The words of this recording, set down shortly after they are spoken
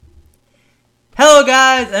Hello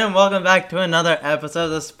guys, and welcome back to another episode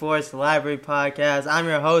of the Sports Library Podcast. I'm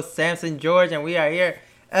your host, Samson George, and we are here,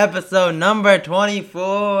 episode number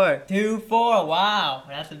 24. 24, wow,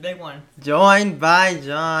 that's a big one. Joined by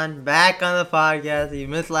John, back on the podcast. He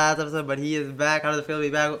missed last episode, but he is back. How does it feel to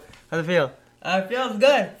be back? How does it feel? Feels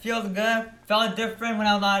good. Felt different when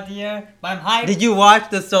I was out here, but I'm hyped. Did you watch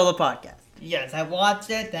the solo podcast? Yes, I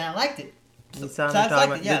watched it and I liked it. You sound like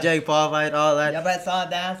talking about the Jake Paul fight, all that. Yeah, but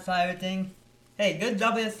I saw everything. Hey, good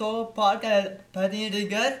job with the solo podcast. I think you did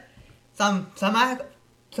good. Some acts I'm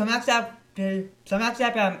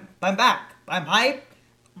back. I'm hyped.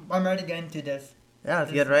 I'm ready to get into this. Yeah,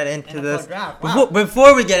 let's get right into this. Wow.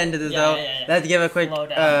 Before we get into this, Yeah. let's give a quick.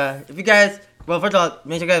 If you guys, well, first of all,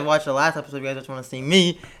 make sure you guys watch the last episode if you guys just want to see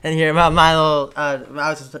me and hear about my little. I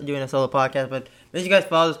was just doing a solo podcast, but make sure you guys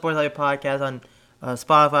follow the Sports Library Podcast on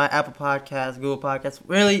Spotify, Apple Podcasts, Google Podcasts.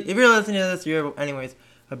 Really, if you're listening to this, you're anyways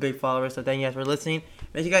a big follower. So thank you guys for listening.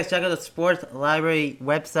 Make sure you guys check out the Sports Library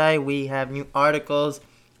website. We have new articles,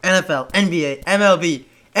 NFL, NBA, MLB.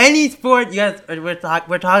 Any sport you guys we're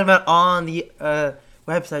talking about on the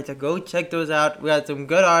website, so go check those out. We got some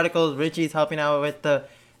good articles. Richie's helping out with the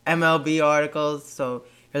MLB articles, so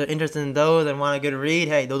if you're interested in those and want a good read,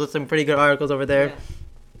 hey, those are some pretty good articles over there. Yeah.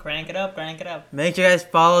 Crank it up. Make sure you guys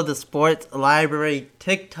follow the Sports Library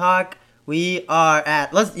TikTok. We are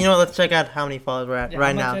at let's check out how many followers we're at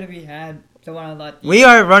right now. How much did we had? We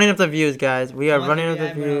are running up the views, guys. We are running up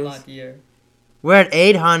the views. We're at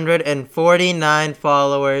 849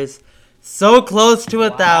 followers. So close to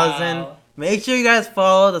 1,000. Make sure you guys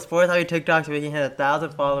follow the Sports Library TikTok so we can hit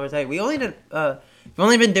 1,000 followers. Hey, we've only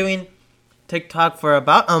been doing TikTok for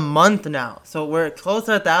about a month now. So we're close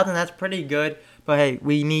to 1,000. That's pretty good. But hey,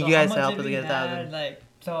 we need you guys to help us get 1,000.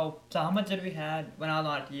 So how much did we had when I was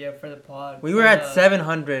out here for the pod? We were at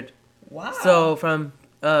 700. Wow. So from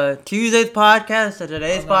Tuesday's podcast to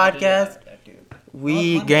today's podcast,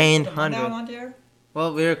 we gained 100.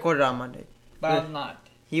 Well, we recorded on Monday. But I was not.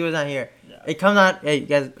 He was not here. Yeah. It comes out, hey,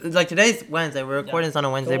 guys, it's like today's Wednesday. We're recording this on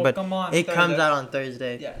a Wednesday, So but it comes out on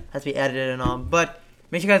Thursday. Yeah. Has to be edited and all. But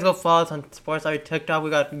make sure you guys go follow us on Sports Library TikTok. We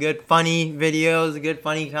got good, funny videos, good,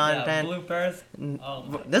 funny content. Yeah, bloopers.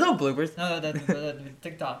 Oh, there's no bloopers. No, the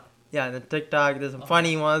TikTok. Yeah, the TikTok, there's some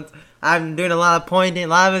funny ones. I'm doing a lot of pointing. A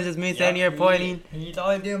lot of it's just me standing here pointing. He's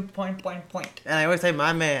always doing point. And I always say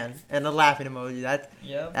my man and the laughing emoji.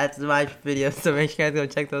 That's my video. So make sure you guys go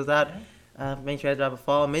check those out. Make sure you guys drop a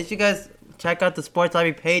follow. Make sure you guys check out the Sports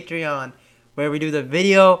Library Patreon, where we do the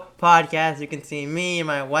video podcast. You can see me in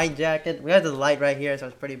my white jacket. We have the light right here, so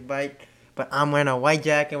it's pretty bright. But I'm wearing a white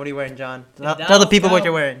jacket. What are you wearing, John? Tell the people what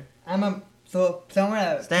you're wearing. I'm a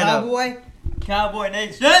Stand cowboy. Cowboy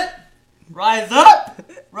Nation. Rise up!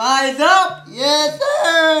 Yes,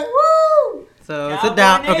 sir! Woo! So Cowboy sit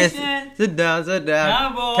down. Nation. Okay, sit down.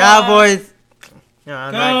 Cowboys.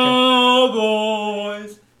 No,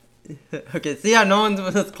 Cowboys. Okay, see how no one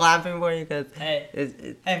was clapping for you? Cause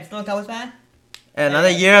hey, I'm still a Cowboys fan? Another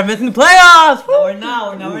year of missing the playoffs! No, we're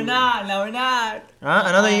not. Huh?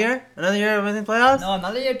 Another year? Another year of missing playoffs? No,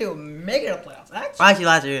 another year to make it a playoffs, Actually,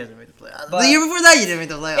 last year you didn't make the playoffs. The year before that, you didn't make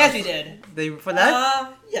the playoffs. Yes, we did. The year before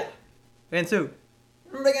that? Yeah. Against who?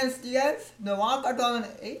 Remember against you guys? The Wildcard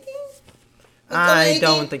 2018? I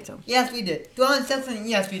don't think so. Yes, we did. 2017,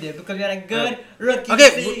 yes, we did. Because we had a good rookie season.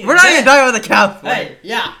 Okay, we're not even talking about the Cowboys. Hey,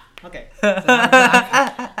 yeah. Okay. So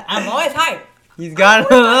I'm always hyped. He's got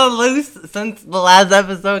a little loose since the last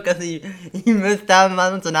episode because he missed out on the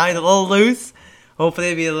last one, so now he's a little loose. Hopefully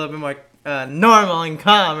it'll be a little bit more normal and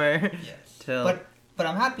calmer. Yes. But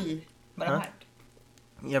I'm happy. But I'm hyped.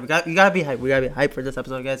 Yeah, you gotta be hyped. We gotta be hyped for this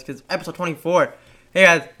episode, guys, because episode 24. Hey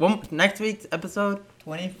guys, next week's episode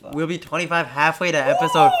 25. We'll be 25 halfway to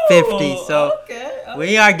episode 50. So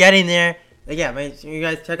we are getting there. Yeah, make sure you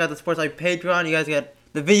guys check out the Sports Library Patreon. You guys get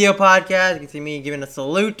the video podcast. You can see me giving a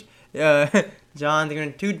salute. John's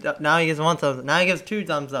giving now he gives one thumbs up. Now he gives 2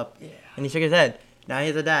 thumbs up. Yeah. And he shook his head. Now he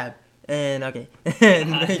has a dab. And okay.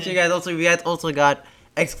 And make sure you guys also got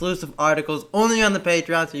exclusive articles only on the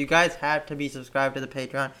Patreon, so you guys have to be subscribed to the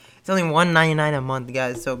Patreon. It's only $1.99 a month,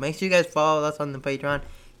 guys. So make sure you guys follow us on the Patreon.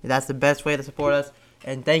 That's the best way to support us.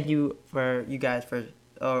 And thank you for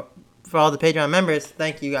all the Patreon members.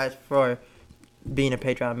 Thank you guys for being a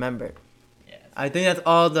Patreon member. Yes. I think that's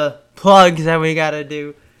all the plugs that we gotta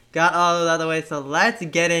do. Got all of that out of the way, so let's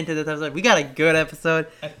get into this episode. We got a good episode.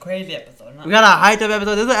 A crazy episode. We got a hyped up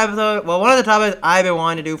episode. This is an episode, one of the topics I've been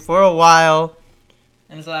wanting to do for a while.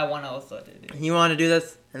 And it's what I want also to do. You want to do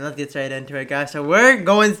this? And let's get straight into it, guys. So we're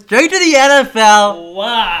going straight to the NFL.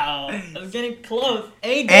 Wow. It's getting close.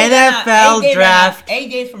 8 days NFL draft.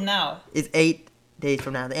 8 days from now. It's 8 days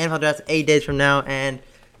from now. The NFL draft's 8 days from now, and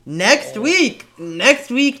next week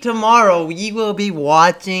tomorrow, we will be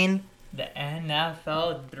watching the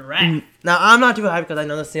NFL draft. Now, I'm not too hyped because I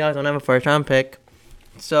know the Seahawks don't have a first-round pick.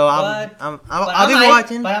 So I'll be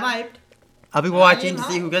watching. But I'm hyped. I'll be watching to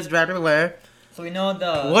see who gets drafted where. So we know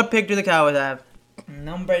What pick do the Cowboys have?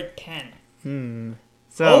 Number 10.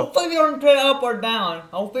 So hopefully we don't trade up or down.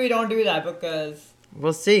 Hopefully we don't do that because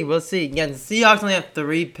we'll see. Again, the Seahawks only have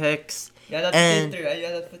 3 picks. Yeah, that's 53. Right?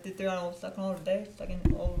 Yeah, that's 53 on second day.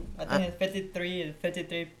 I think it's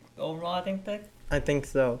 53 overall. I think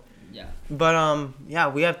so. Yeah. But yeah,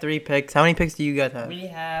 we have 3 picks. How many picks do you guys have? We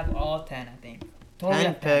have all 10, I think.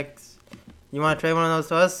 10 picks. You want to trade one of those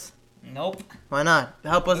to us? Nope. Why not?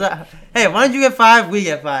 Help us out. Hey, why don't you get 5? We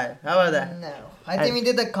get 5. How about that? No. I think we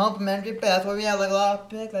did the complimentary pick. That's why we have like a lot of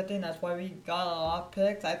picks. I think that's why we got a lot of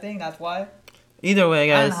picks. I think that's why. Either way,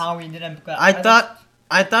 guys. I don't know how we didn't.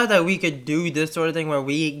 I thought that we could do this sort of thing where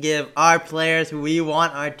we give our players who we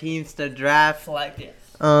want our teams to draft. Select, yes.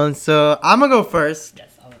 So I'm gonna go first.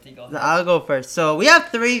 Yes, I'll let you go. I'll go first. So we have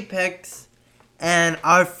 3 picks, and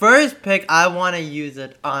our first pick, I want to use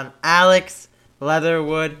it on Alex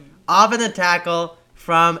Leatherwood, offensive tackle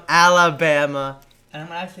from Alabama. And I'm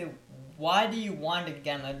gonna ask you, why do you want it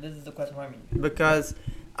again? Like, this is the question for me. Because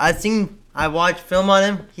I watched film on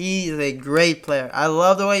him. He's a great player. I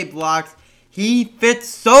love the way he blocks. He fits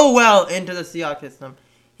so well into the Seahawks system.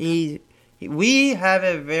 We have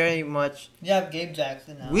it very much. You have Gabe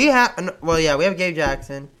Jackson now. We have Gabe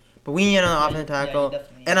Jackson, but we need another offensive tackle.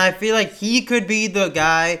 And I feel like he could be the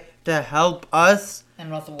guy to help us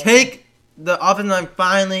take the offensive line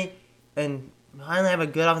finally have a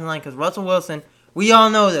good offensive line. Because Russell Wilson, we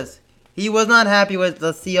all know this. He was not happy with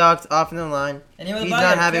the Seahawks offensive line. And he's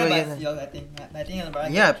not happy with the Seahawks, I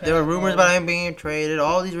think. Yeah, there were rumors about him being traded.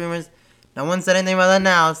 All these rumors. No one said anything about that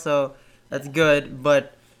now, so that's good.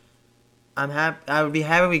 But I'm happy. I would be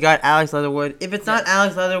happy we got Alex Leatherwood. If it's not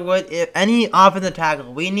Alex Leatherwood, if any offensive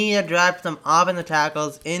tackle, we need to draft some offensive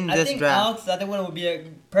tackles in this draft. I think Alex Leatherwood would be a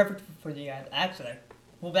perfect for you guys. Actually,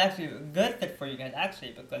 will be actually a good fit for you guys.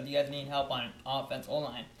 Actually, because you guys need help on offense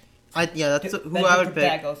line. That's who I would pick.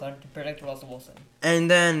 Tackles to protect Russell Wilson. And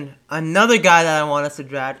then another guy that I want us to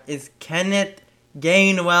draft is Kenneth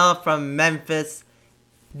Gainwell from Memphis.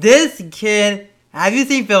 This kid, have you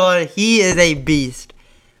seen Phil? He is a beast.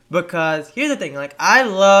 Because here's the thing,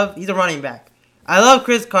 he's a running back. I love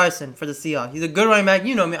Chris Carson for the Seahawks. He's a good running back.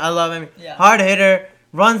 You know me, I love him. Yeah. Hard hitter,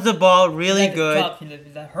 runs the ball really good.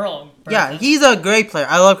 He's a hurl person. Yeah, he's a great player.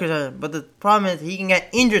 I love Chris Carson. But the problem is he can get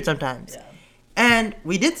injured sometimes. Yeah. And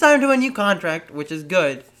we did sign him to a new contract, which is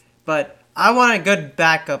good. But I want a good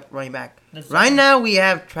backup running back. Right now we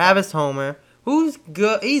have Travis Homer, who's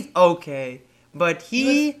good. He's okay. But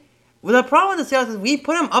the problem with the Seahawks is we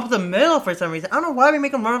put him up the middle for some reason. I don't know why we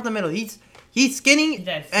make him run up the middle. He's skinny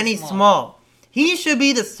and he's small. He should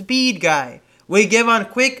be the speed guy. We give on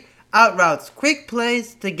quick out routes, quick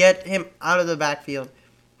plays to get him out of the backfield.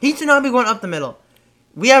 He should not be going up the middle.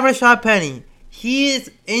 We have Rashad Penny. He is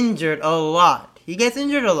injured a lot. He gets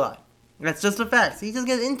injured a lot. That's just a fact. He just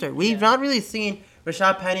gets injured. We've not really seen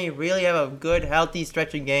Rashad Penny really have a good, healthy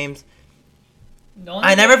stretch of games.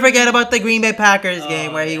 I never forget about the Green Bay Packers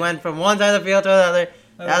game where he went from one side of the field to the other.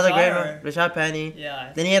 That was a great one. Rashad Penny.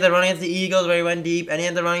 Yeah. Then he had the run against the Eagles where he went deep, and he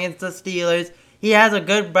had the run against the Steelers. He has a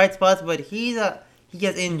good bright spots, but he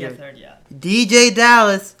gets injured. DJ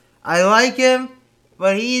Dallas, I like him,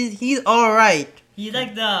 but he's all right. He's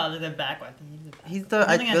like the backup.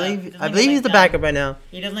 I believe he's the backup right now.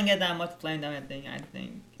 He doesn't get that much playing time, I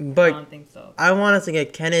think. But I don't think so. I want us to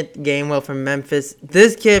get Kenneth Gainwell from Memphis.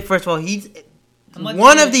 This kid, first of all, he's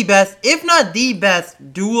one of the best, if not the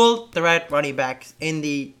best, dual threat running backs in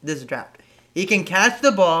this draft. He can catch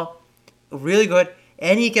the ball really good,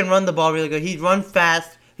 and he can run the ball really good. He runs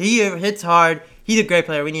fast. He hits hard. He's a great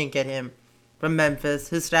player. We need to get him from Memphis.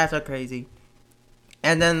 His stats are crazy.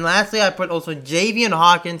 And then lastly, I put also Javian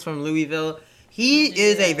Hawkins from Louisville. He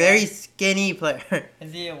is a very skinny player.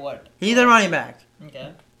 Is he a what? He's a running back.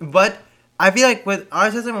 Okay. But I feel like with our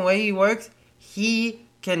system and the way he works, he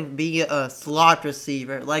can be a slot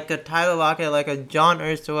receiver, like a Tyler Lockett, like a John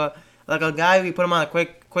Ursula, like a guy we put him on a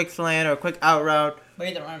quick slant or a quick out route. But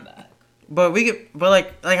he's a running back. But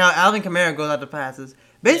like how Alvin Kamara goes out the passes.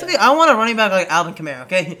 Basically, I want a running back like Alvin Kamara,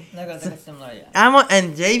 okay? Similar, yeah.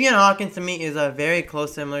 And Javian Hawkins to me is a very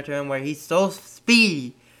close similar to him, where he's so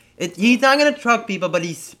speedy. He's not gonna truck people, but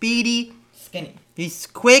he's speedy. Skinny. He's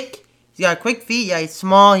quick. He's got quick feet. Yeah, he's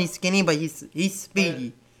small. He's skinny, but he's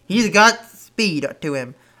speedy. He's got speed to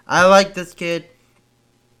him. I like this kid.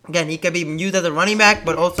 Again, he could be used as a running back,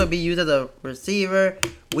 but also be used as a receiver.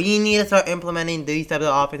 We need to start implementing these types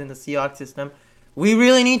of offense in the Seahawks system. We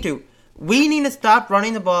really need to. We need to stop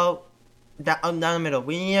running the ball down the middle.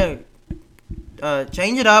 We need to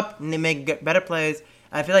change it up and make better plays.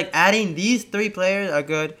 I feel like adding these 3 players are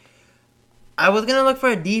good. I was going to look for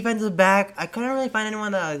a defensive back. I couldn't really find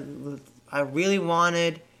anyone that I really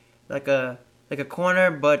wanted, like a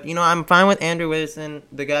corner. But, I'm fine with Andrew Wilson,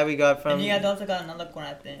 the guy we got from... And you guys also got another corner,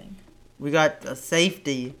 I think. We got a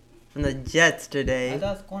safety from the Jets today. I thought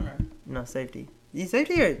it was corner. No, safety. He's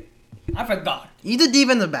safety or... I forgot. He's a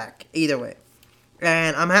defensive back, either way.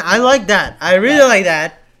 And I like that. I really like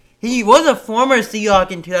that. He was a former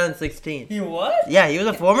Seahawk in 2016. He was? Yeah, he was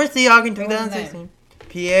a former Seahawk in 2016.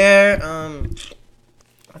 Pierre,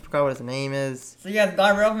 I forgot what his name is. So you guys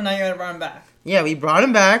got rid of him, now you gotta run him back. Yeah, we brought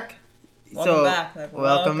him back. Welcome back.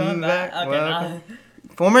 Welcome back. Okay, welcome.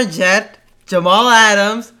 Former Jet, Jamal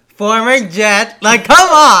Adams, former Jet. Like, come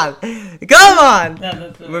on. Come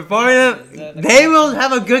on. We're forming them. They will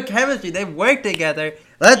have a good chemistry. They work together.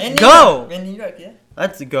 Let's go. In New York, yeah.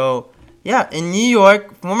 Let's go. Yeah, in New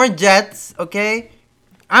York, former Jets, okay?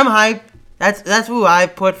 I'm hyped. That's who I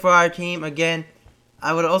put for our team. Again,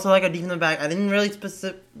 I would also like a defensive back. I didn't really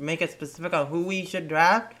make it specific on who we should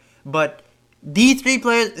draft, but these 3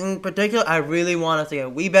 players in particular, I really want us to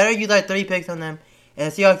get. We better use our 3 picks on them.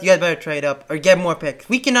 And Seahawks, you guys better trade up or get more picks.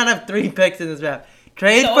 We cannot have 3 picks in this draft.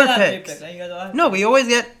 Trade for picks. No, we always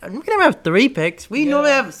get... We can never have 3 picks. We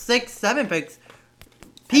normally have 6, 7 picks.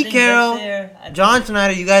 Pete Carroll, John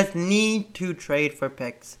Schneider, you guys need to trade for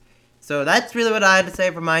picks. So that's really what I had to say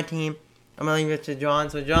for my team. I'm going to leave it to John.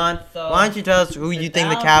 So, John, why don't you tell us who you think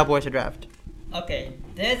the Cowboys should draft? Okay,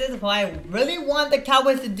 this is what I really want the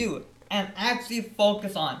Cowboys to do and actually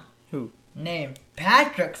focus on. Who? Name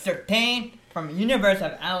Patrick Surtain from University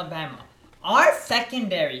of Alabama. Our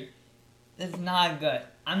secondary is not good.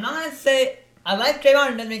 I'm not going to say... I like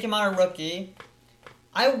Trayvon and make him out a rookie.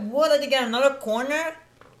 I would like to get another corner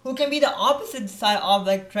who can be the opposite side of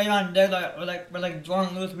like Trayvon or like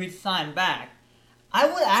Jordan Lewis we signed back. I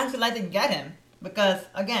would actually like to get him because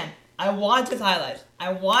again, I watch his highlights.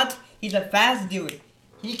 He's a fast dude.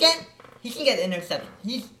 He can get interception.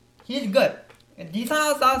 He's good. These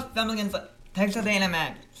are how filming against Texas A&M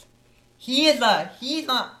Aggies. He's not.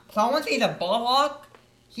 So I want to say he's a ball hawk.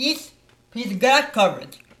 He's good at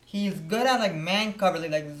coverage. He's good at like man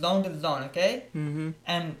coverage, like zone to zone, okay? Mm-hmm.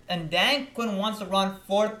 And Dan Quinn wants to run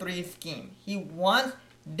 4-3 scheme.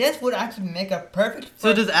 This would actually make a perfect fit.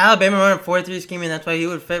 So does Alabama run a 4-3 scheme and that's why he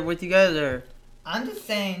would fit with you guys, or? I'm just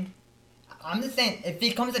saying if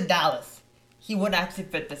he comes to Dallas, he would actually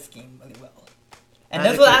fit the scheme really well. And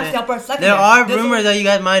this will actually help our secondary. There are rumors that you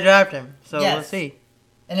guys might draft him, so yes. We'll see.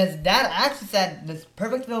 And his dad actually said this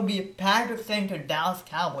perfect fit will be Patrick Surtain to Dallas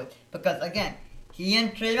Cowboys because again, he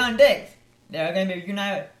and Trayvon Diggs, they're going to be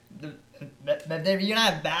reunited. They're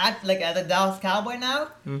reunited back like as a Dallas Cowboy now.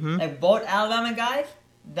 Mm-hmm. Like both Alabama guys.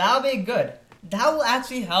 That'll be good. That will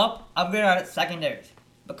actually help upgrade our secondaries.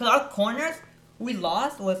 Because our corners, who we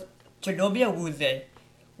lost was Chidobia Wuze.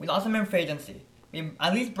 We lost him in free agency. We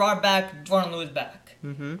at least brought back Jordan Lewis back.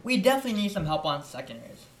 Mm-hmm. We definitely need some help on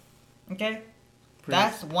secondaries. Okay?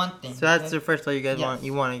 That's one thing. So that's the first player you guys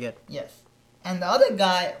want to get. Yes. And the other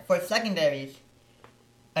guy for secondaries,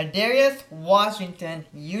 Adarius Washington,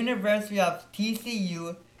 University of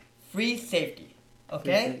TCU, free safety.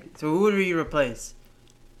 Okay? So who would we replace?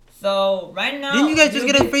 So right now, didn't you guys just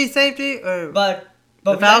get a free safety or? But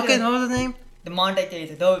the Falcons, what was his name? DeMonte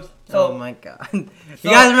Casey. Oh my God! You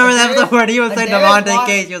guys remember that episode where he was saying DeMonte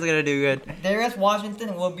Casey was gonna do good? Darius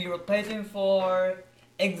Washington will be replacing for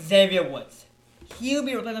Xavier Woods. He will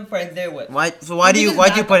be replacing for Xavier Woods. Why? So why'd you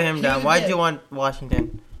put him down? Why'd you want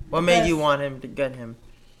Washington? What made you want him to get him?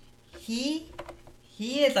 He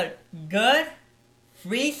is a good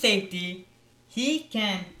free safety. He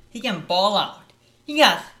can ball out.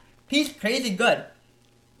 He's crazy good.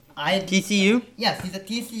 TCU? Yes, he's a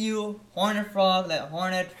TCU Hornet Frog,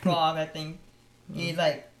 I think. He's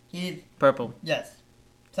purple. Yes.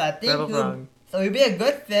 So I think he'll be a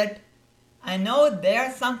good fit. I know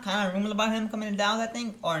there's some kind of rumors about him coming down, I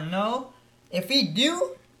think, or no. If we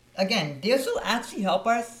do, again, this will actually help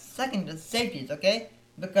our safeties, okay?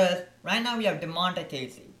 Because right now we have DeMonte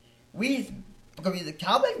Casey. Because the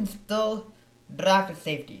Cowboys can still draft a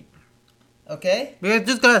safety. Okay? You guys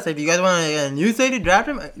just got a safety. You guys want a new safety? Draft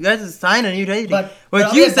him? You guys just sign a new safety.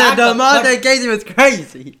 But you said DeMonte Casey was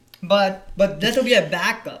crazy. But this will be a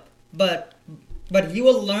backup. But he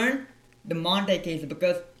will learn DeMonte Casey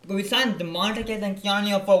because we signed DeMonte Casey and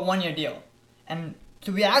Keanu for a 1-year deal. And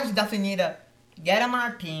so we actually definitely need to get him on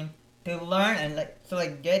our team, to learn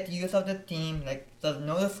and get use of the team, to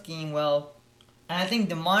know the scheme well. And I think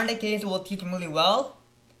DeMonte Casey will teach him really well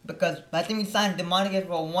because I think we signed DeMonte Casey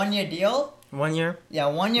for a 1-year deal. 1 year? Yeah,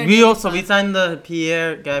 1 year. We signed the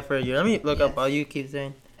Pierre guy for a year. Let me look up while you keep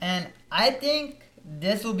saying. And I think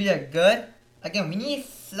this will be a good. Again, we need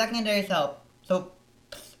secondary help. So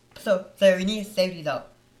we need safety help.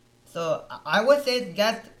 So I would say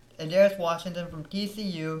get Darius Washington from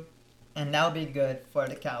TCU, and that would be good for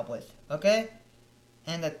the Cowboys. Okay.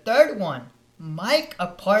 And the third one, Mike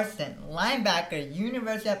Parson, linebacker,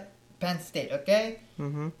 University of Penn State. Okay.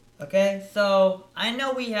 Okay. So I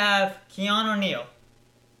know we have Keanu Neal,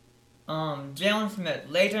 Jalen Smith,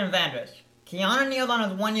 Leighton Vanders. Keanu Neal's on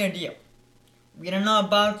his 1-year deal. We don't know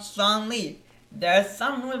about Sean Lee. There's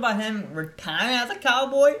some rumors about him retiring as a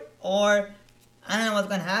Cowboy, or I don't know what's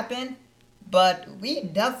going to happen. But we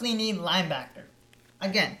definitely need linebacker.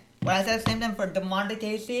 Again, what I said same time for DeMonte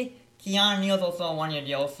Casey, Keanu Neal's also a 1-year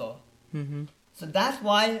deal also. So that's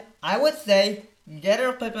why I would say get a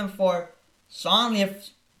replacement for Sean Lee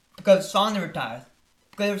because Sean Lee retires.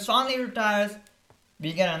 Because if Sean Lee retires,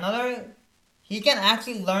 we get another. He can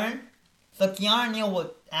actually learn. So Keanu Neal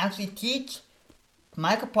will actually teach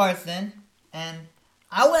Micah Parsons, and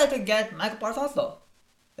I would like to get Micah Parsons also.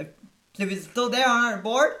 If he's still there on our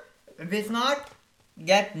board, if he's not,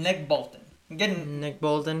 get Nick Bolton. Get Nick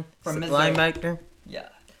Bolton from Missouri. Linebacker. Yeah.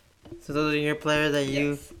 So those are your players that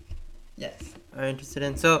you Yes. are interested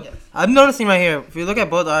in. So Yes. I'm noticing right here. If you look at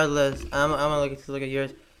both our lists, I'm gonna look at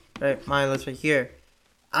yours. Right, my list right here.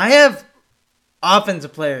 I have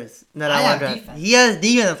offensive players that I want to draft. Defense. He has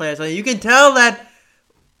defensive players, so you can tell that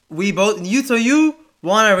we both you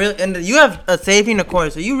want to really, and you have a safety in the corner,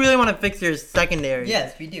 so you really want to fix your secondary.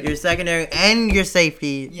 Yes, we do. Your secondary and your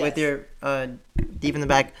safety with your defensive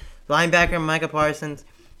back, linebacker Micah Parsons.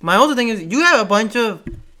 My also thing is you have a bunch of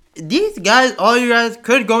these guys. All you guys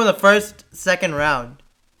could go in the first, second round.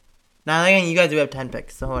 Now again, you guys do have 10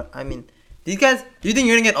 picks, so I mean, these guys. Do you think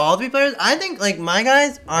you're gonna get all 3 players? I think my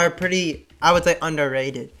guys are pretty. I would say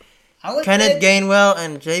underrated. Kenneth Gainwell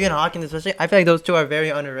and Javian Hawkins, especially. I feel like those two are very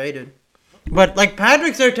underrated. But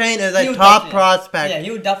Patrick Surtain is a top prospect. Yeah, he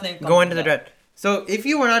would definitely go into the draft. So if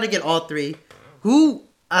you were not to get all 3, who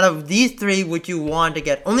out of these 3 would you want to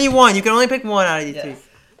get? Only one. You can only pick one out of these 3.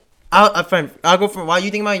 I'll go from while you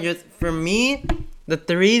think about yours. For me, the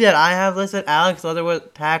 3 that I have listed: Alex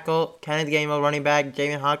Leatherwood, tackle; Kenneth Gainwell, running back;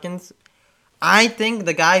 Javian Hawkins. I think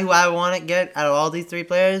the guy who I want to get out of all these 3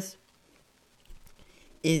 players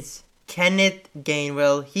is Kenneth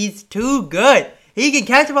Gainwell. He's too good. He can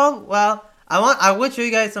catch the ball well. I would show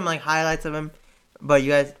you guys some highlights of him, but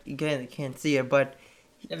you guys can't see it. But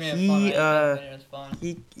I mean,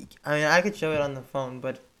 I could show it on the phone,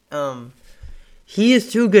 but he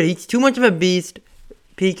is too good. He's too much of a beast.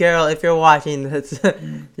 Pete Carroll, if you're watching this,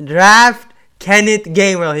 draft Kenneth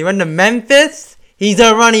Gainwell. He went to Memphis. He's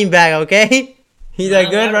a running back, okay? He's a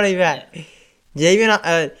good running back.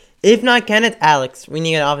 Javian, if not Kenneth, Alex. We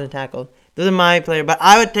need an offensive tackle. Those are my players, but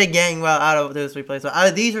I would take Gainwell out of those 3 players. So out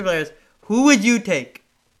of these 3 players, who would you take?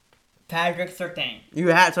 Patrick Surtain.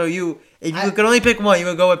 If you could only pick one, you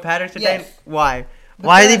would go with Patrick Surtain? Yes. Why?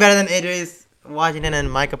 Why is he better than Idris Washington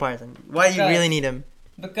and Micah Parsons? Why do you really need him?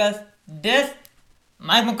 Because this,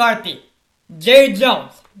 Mike McCarthy, Jerry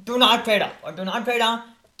Jones, do not trade up or do not trade down.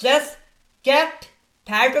 Just get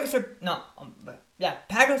Patrick Surtain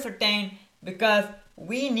because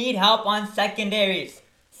we need help on secondaries.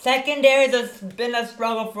 Secondaries has been a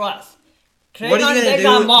struggle for us. What are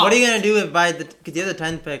you gonna do if because you have the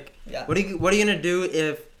 10th pick? Yeah. What are you gonna do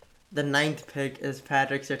if the 9th pick is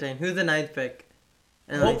Patrick Surtain? Who's the 9th pick?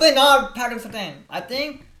 Hopefully not Patrick Surtain. I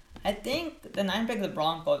think the 9th pick is the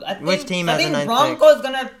Broncos. Which team has the 9th pick? Broncos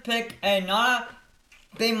gonna pick they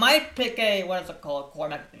might pick what is it called?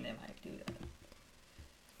 Quarterback. They might do that.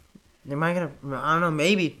 They might I don't know,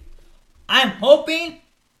 maybe. I'm hoping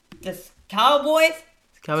the Cowboys.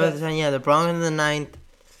 The Broncos in the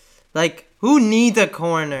 9th. Who needs a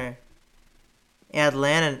corner?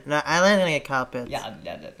 Atlanta. No, Atlanta's gonna get Kyle Pitts. Yeah,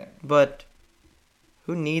 definitely. But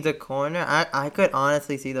who needs a corner? I could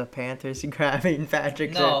honestly see the Panthers grabbing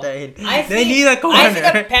Patrick Surtain. They need a corner. I see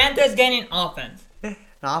the Panthers getting offense. An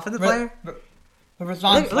offensive player?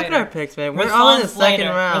 Look at our picks, man. We're all in the second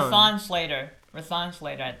round. Rashawn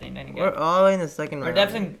Slater, I think. We're all in the second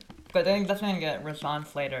round. But they're definitely going to get Rashawn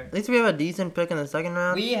Slater. At least we have a decent pick in the second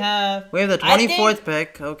round. We have the 24th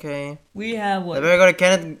pick. Okay. We have what? They better go to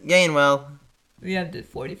Kenneth Gainwell. We have the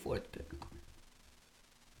 44th pick.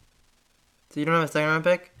 So you don't have a second round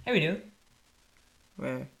pick? Hey, we do.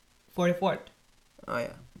 Where? 44th. Oh,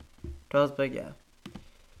 yeah. 12th pick, yeah.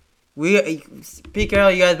 Pete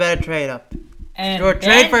Carroll, you guys better trade up. And Or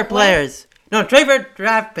trade for players. No, trade for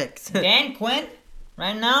draft picks. Dan Quinn,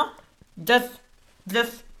 right now, just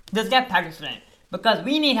get Patrick Surtain. Because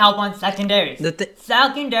we need help on secondaries.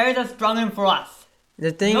 Secondaries are struggling for us.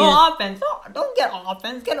 The thing no offense. No, don't get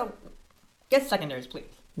offense. Get secondaries, please.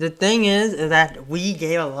 The thing is that we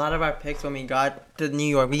gave a lot of our picks when we got to New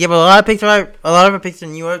York. We gave a lot of our picks to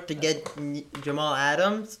New York to get Jamal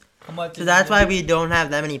Adams. So that's why we don't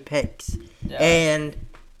have that many picks. Yeah. And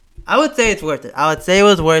I would say it's worth it. I would say it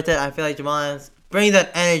was worth it. I feel like Jamal Adams brings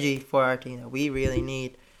that energy for our team that we really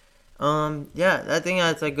need. Yeah, I think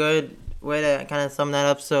that's a good way to kind of sum that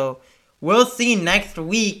up. So we'll see next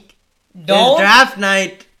week. It's draft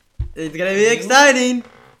night. It's gonna be exciting.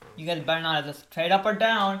 You guys better not just trade up or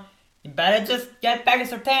down. You better just get Patrick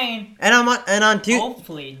Surtain. And on Tuesday.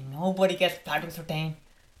 Hopefully nobody gets Patrick Surtain.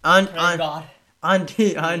 On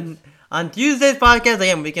Tuesday's podcast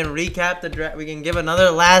again, we can recap the draft. We can give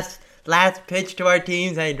another last pitch to our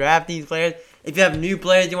teams and draft these players. If you have new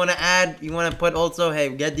players you want to add, you want to put also, hey,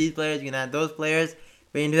 get these players, you can add those players.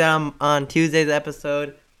 We can do that on Tuesday's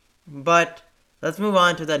episode. But let's move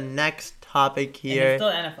on to the next topic here. And it's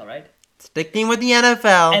still NFL, right? Sticking with the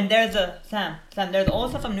NFL. And there's there's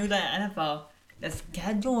also some news on the NFL. The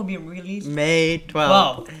schedule will be released May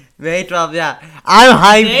 12th. May 12th, yeah. I'm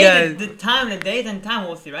hyped, guys. The days and time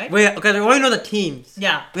we'll see, right? Wait, okay, we already know the teams.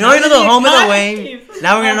 Yeah. We already know the home and the away.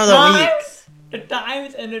 Now we're gonna know the weeks. The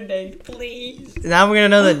times and the days, please. Now we're gonna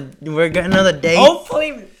know the dates.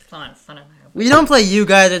 Hopefully, we don't play you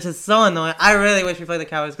guys, which is so annoying. I really wish we played the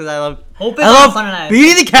Cowboys because I love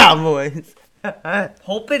beating the Cowboys.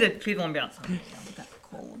 Hopefully the Chiefs won't be on Sunday. That's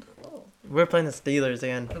cold. We're playing the Steelers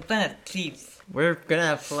again. We're playing the Chiefs. We're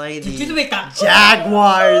gonna play the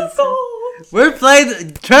Jaguars. We're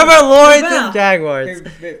playing Trevor Lawrence and Jaguars.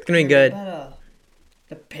 It's gonna be good.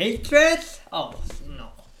 The Patriots? Oh no.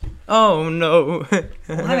 Oh no. Why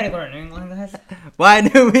gotta go to New England, guys? Why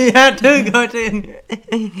do we have to go to?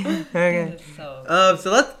 Okay.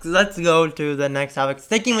 So let's go to the next topic.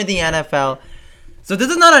 Sticking with the NFL. So this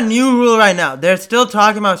is not a new rule right now. They're still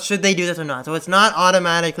talking about should they do this or not. So it's not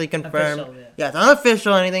automatically confirmed. Official, yeah, it's not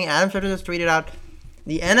official or anything. Adam Schefter just tweeted out.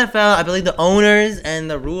 The NFL, I believe the owners and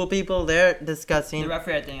the rule people, they're discussing the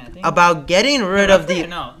referee, I think. About getting rid of the.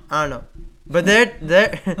 No. I don't know, but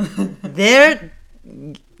they're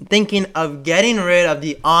thinking of getting rid of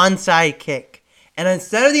the onside kick. And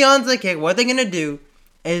instead of the onside kick, what they're gonna do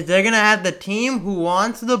is they're gonna have the team who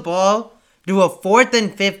wants the ball do a 4th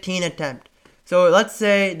and 15 attempt. So let's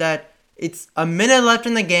say that it's a minute left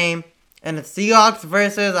in the game, and the Seahawks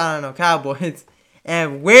versus, Cowboys,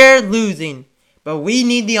 and we're losing, but we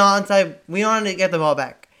need the onside, we want to get the ball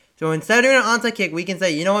back. So instead of doing an onside kick, we can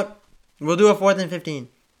say, you know what, we'll do a 4th and 15.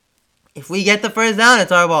 If we get the first down,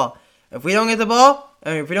 it's our ball. If we don't get the ball,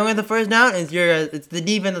 if we don't get the first down, it's the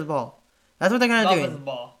defense's ball. That's what they're going to do.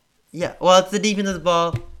 Ball. Yeah, well, it's the defense's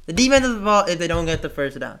ball. The defense's ball if they don't get the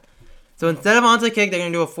first down. So instead of onside kick, they're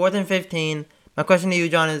going to do a 4th and 15. My question to you,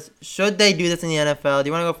 John, is should they do this in the NFL? Do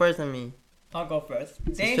you want to go first or me? I'll go first.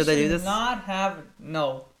 Should they do this?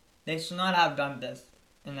 They should not have done this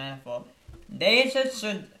in the NFL. They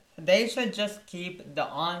should just keep the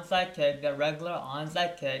onside kick, the regular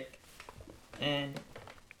onside kick, and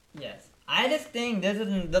yes, I just think this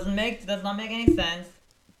does not make any sense.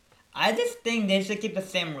 I just think they should keep the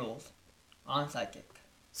same rules, onside kick.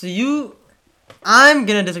 I'm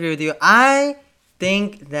gonna disagree with you. I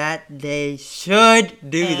think that they should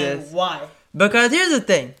do this. Why? Because here's the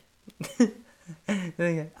thing.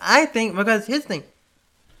 Because here's the thing.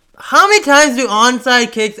 How many times do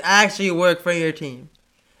onside kicks actually work for your team?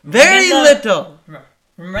 Very little.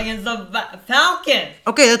 Remember against the Falcons.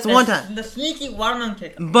 Okay, that's one time. The sneaky watermelon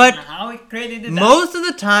kick. But how crazy did that? Most of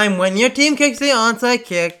the time, when your team kicks the onside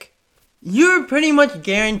kick, you're pretty much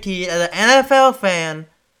guaranteed as an NFL fan.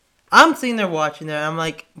 I'm sitting there watching there, and I'm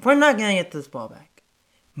like, we're not gonna get this ball back.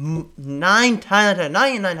 9 times out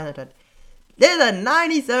of 10. There's a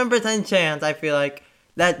 97% chance, I feel like,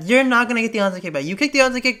 that you're not going to get the onside kick back. You kick the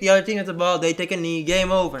onside kick, the other team gets the ball, they take a knee, game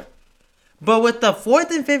over. But with the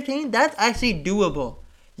 4th and 15, that's actually doable.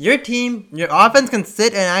 Your team, your offense can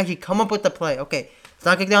sit and actually come up with the play. Okay, let's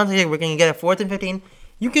not kick the onside kick, we're going to get a 4th and 15.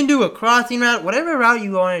 You can do a crossing route, whatever route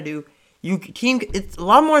you want to do. It's a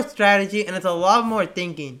lot more strategy and it's a lot more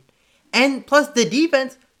thinking. And plus the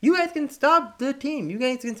defense, you guys can stop the team. You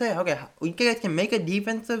guys can say, okay, you guys can make a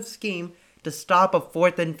defensive scheme to stop a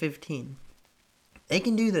 4th and 15. They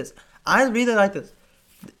can do this. I really like this.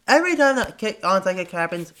 Every time that onside kick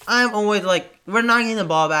happens, I'm always like, we're not getting the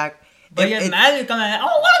ball back. But you're mad you come in,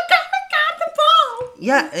 oh my God, we got the ball.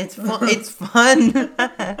 Yeah, it's fun. It's fun.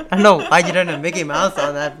 I don't know why you turned to Mickey Mouse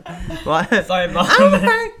on that. What? Sorry, Bob.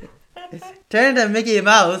 Turn to Mickey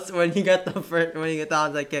Mouse when you get the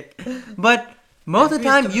onside kick. But most of the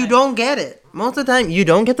time you don't get it. Most of the time you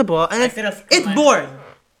don't get the ball, and it's boring.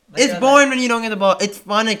 It's boring when you don't get the ball. It's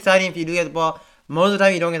fun, exciting if you do get the ball. Most of the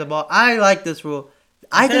time you don't get the ball. I like this rule.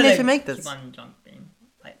 I think they should make this. Keep on jumping.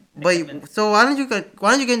 But so why don't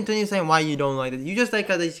you continue saying why you don't like it? You just like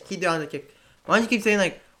because they keep the onside kick. Why don't you keep saying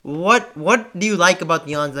like what do you like about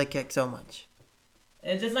the onside kick so much?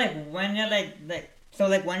 It's just like when you're so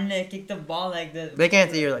like when they kick the ball like this. They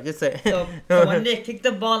can't see your like just say it. So when they kick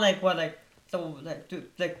the ball to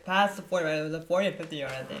past the 40, right? It was a 40 or 50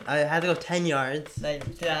 yard, I think. I had to go 10 yards. I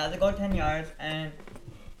had to go 10 yards, and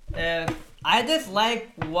I just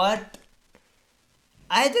like what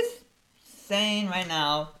I just saying right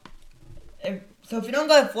now. If you don't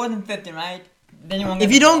go 4th and 15, right? Then you won't get.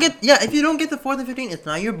 If you don't get the 4th and 15, it's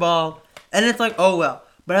not your ball, and it's like, oh well.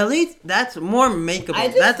 But at least that's more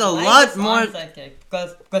makeable. That's a lot more.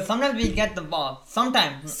 Because sometimes we get the ball.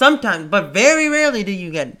 Sometimes, but very rarely do you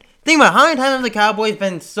get it. Think about how many times have the Cowboys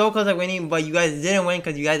been so close to winning, but you guys didn't win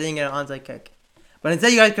because you guys didn't get an onside kick. But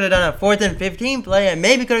instead, you guys could have done a 4th and 15 play and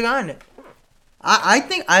maybe could have gotten it. I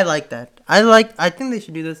think I like that. I think they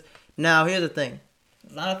should do this. Now, here's the thing.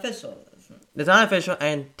 It's not official. It's not official,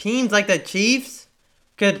 and teams like the Chiefs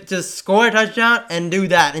could just score a touchdown and do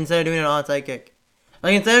that instead of doing an onside kick.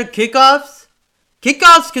 Like, instead of kickoffs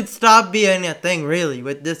could stop being a thing, really,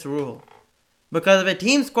 with this rule. Because if a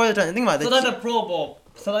team scores a touchdown, think about it. So like the Pro Bowl.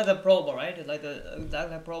 So like the Pro Bowl, right? It's like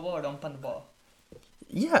exactly like Pro Bowl or don't punt the ball.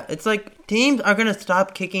 Yeah, it's like teams are going to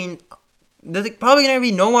stop kicking. There's probably going to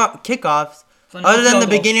be no more kickoffs other than the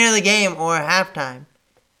beginning of the game or halftime.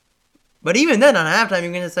 But even then, on halftime,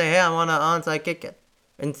 you're going to say, hey, I want to onside kick it.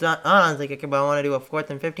 It's not onside kick it, but I want to do a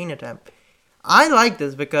 4th and 15 attempt. I like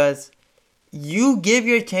this because you give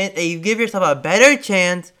yourself a better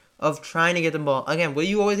chance of trying to get the ball. Again, will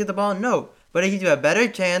you always get the ball? No. But it gives you a better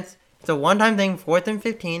chance. It's a one-time thing, 4th and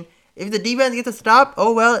 15. If the defense gets a stop,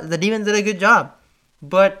 oh well, the defense did a good job.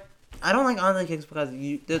 But I don't like onside kicks because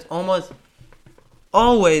there's almost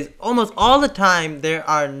all the time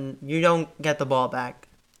you don't get the ball back.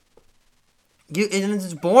 It's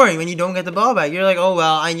just boring when you don't get the ball back. You're like, oh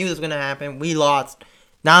well, I knew this was gonna happen. We lost.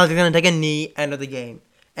 Now they're gonna take a knee. End of the game.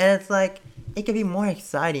 And it's like it could be more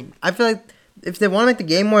exciting. I feel like if they want to make the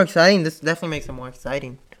game more exciting, this definitely makes it more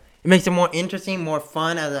exciting. It makes it more interesting, more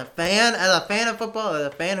fun as a fan of football, as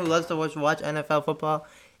a fan who loves to watch NFL football.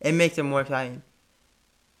 It makes it more exciting.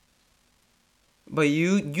 But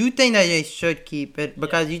you think that they should keep it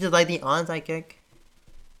because you just like the onside kick?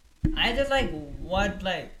 I just like what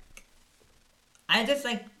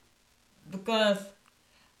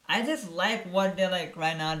they're like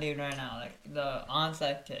right now, like the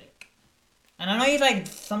onside kick. And I know you like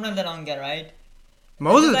sometimes they don't get it, right.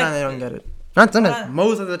 Most of the time they don't get it. Not sometimes.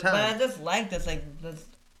 Most of the time. But I just like this,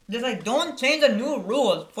 don't change the new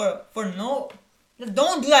rules for no. Just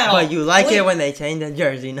don't do that. But you like it when they change the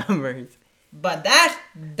jersey numbers. But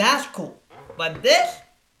that's cool. But this,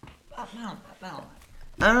 I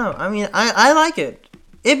don't know. I mean, I like it.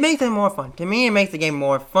 It makes it more fun. To me, it makes the game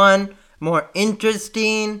more fun, more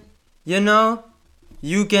interesting. You know,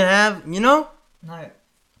 you can have. You know. No.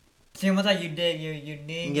 See how much like you dig. You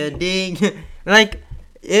dig. You dig. Like.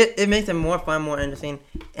 It makes it more fun, more interesting,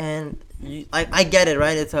 and I get it,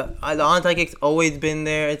 right? It's the onside kick's always been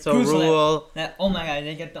there. It's a rule. Oh my god,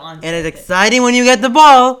 they get the onside. And it's exciting when you get the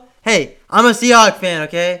ball. Hey, I'm a Seahawks fan,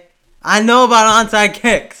 okay? I know about onside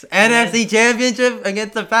kicks. NFC Championship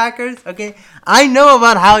against the Packers, okay? I know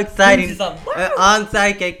about how exciting an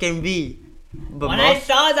onside kick can be. But when I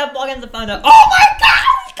saw that ball against the Thunder, oh my god,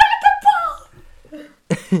 we got the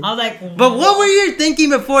ball! I was like, but what were you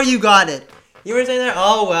thinking before you got it? You were saying there,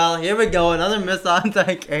 oh well, here we go, another missed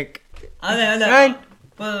onside kick. Right?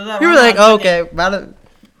 You were like, okay, that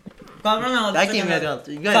game you guys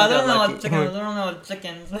got lucky. I don't know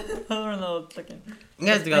chickens. You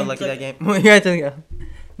guys got lucky that game. You guys didn't go.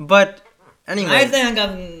 But anyway, I think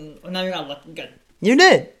now you got lucky. Good. You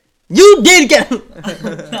did. You did get.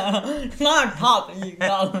 It's not top. You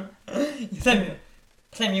sent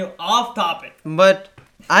me off topic. But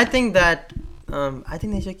I think that. I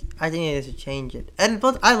think they should change it. And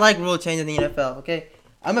plus, I like rule changes in the NFL. Okay,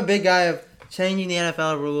 I'm a big guy of changing the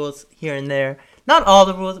NFL rules here and there. Not all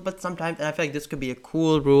the rules, but sometimes. And I feel like this could be a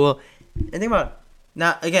cool rule. And think about it.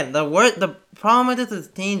 Now again, the problem with this is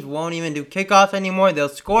teams won't even do kickoffs anymore. They'll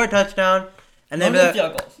score a touchdown and then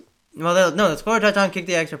field goals. Well, they'll score a touchdown, kick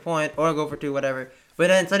the extra point, or go for 2, whatever. But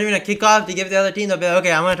then instead of doing a kickoff to give the other team, they'll be like,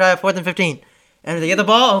 okay, I'm gonna try a 4th and 15. And if they get the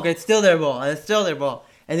ball, okay, it's still their ball, and it's still their ball.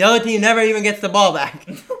 And the other team never even gets the ball back.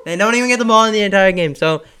 They don't even get the ball in the entire game.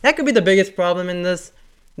 So that could be the biggest problem in this.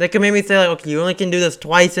 They could maybe say, like, okay, you only can do this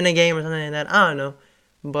twice in a game or something like that. I don't know.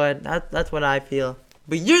 But that's what I feel.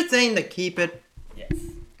 But you're saying to keep it. Yes.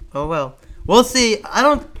 Oh, well. We'll see. I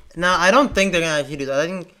don't think they're going to actually do that.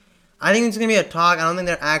 I think it's going to be a talk. I don't think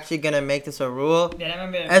they're actually going to make this a rule.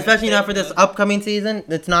 Especially not for this upcoming season.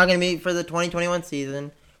 It's not going to be for the 2021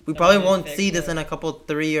 season. We probably won't see this in a couple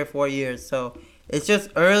 3 or 4 years. So it's just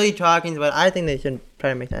early talkings, but I think they should try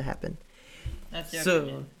to make that happen. That's your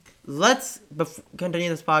opinion. Let's continue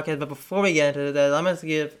this podcast, but before we get into that, let me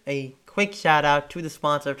give a quick shout out to the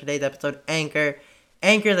sponsor of today's episode, Anchor.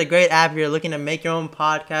 Anchor is a great app if you're looking to make your own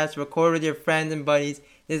podcast, record with your friends and buddies.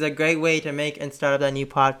 This is a great way to make and start up that new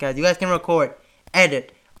podcast. You guys can record,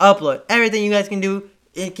 edit, upload, everything you guys can do.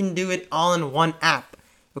 It can do it all in one app.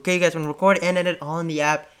 Okay, you guys can record and edit all in the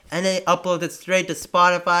app, and then upload it straight to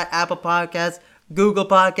Spotify, Apple Podcasts, Google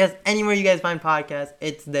Podcasts, anywhere you guys find podcasts,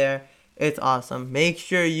 it's there. It's awesome. Make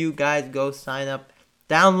sure you guys go sign up.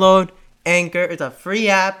 Download Anchor. It's a free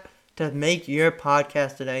app to make your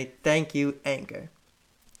podcast today. Thank you, Anchor.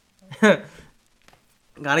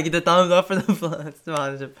 Gotta get the thumbs up for the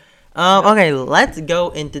sponsorship. Okay, let's go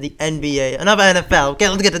into the NBA. Enough NFL. Okay,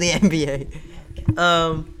 let's get to the NBA.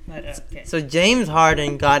 Okay. So James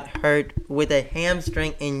Harden got hurt with a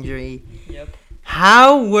hamstring injury. Yep.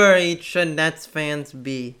 How worried should Nets fans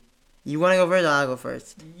be? You want to go first or I'll go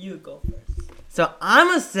first? You go first. So I'm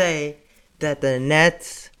going to say that the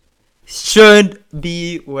Nets should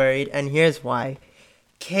be worried, and here's why.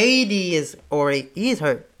 KD is already, he's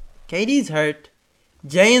hurt. KD's hurt.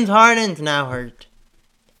 James Harden's now hurt.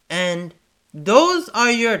 And those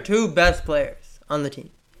are your two best players on the team.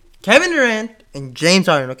 Kevin Durant and James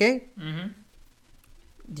Harden, okay? Mm-hmm.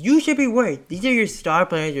 You should be worried. These are your star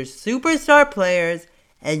players, your superstar players,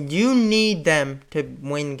 and you need them to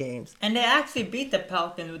win games. And they actually beat the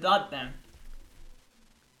Pelicans without them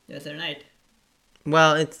the other night.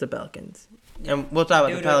 Well, it's the Pelicans. Yeah. And we'll talk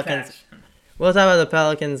about the Pelicans. We'll talk about the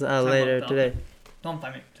Pelicans later today. Don't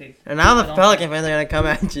fight me, please. And now the Pelican fans are going to come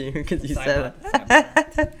at you because you said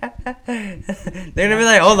that. They're going to be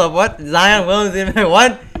like, hold up, what? Zion Williams,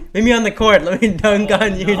 what? Meet me on the court. Let me dunk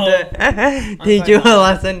on you to teach you a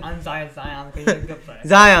lesson. I'm Zion because he's a good player.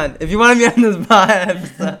 Zion, if you want to be on this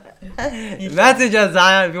episode, message us,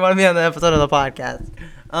 Zion, if you want to be on the episode of the podcast.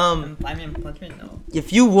 I mean, punch me, no.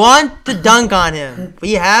 If you want to dunk on him,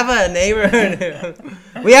 we have a neighborhood.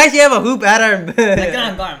 We actually have a hoop at our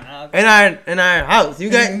in our house. You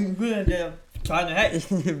guys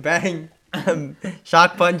bang,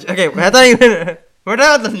 shock punch. Okay, we're talking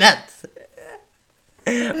about the Nets.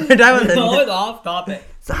 We're talking about the Nets. Off topic.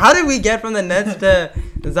 So how did we get from the Nets to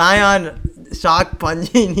Zion shock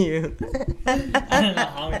punching you? I don't know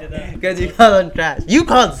how we did that. Because you called him trash. You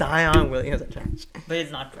called Zion Williams trash. But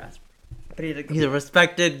he's not trash. But he's a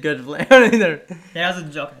respected, good player. Yeah, that was a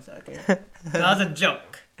joke. I said, okay. That was a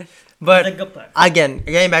joke. But he's a good player. Again,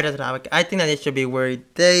 getting back to the topic, I think that they should be worried.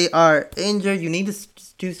 They are injured. You need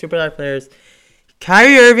two superstar players.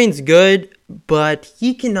 Kyrie Irving's good, but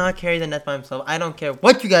he cannot carry the Nets by himself. I don't care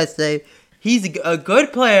what you guys say. He's a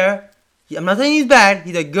good player. I'm not saying he's bad.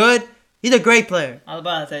 He's a great player. I was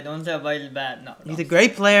about to say, don't say about he's bad. No. He's a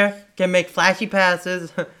great player. Can make flashy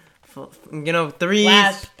passes. Threes.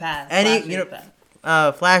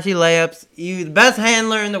 Flashy layups. He's the best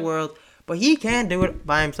handler in the world. But he can't do it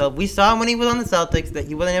by himself. We saw when he was on the Celtics that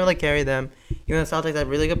he wasn't able to carry them. Even the Celtics had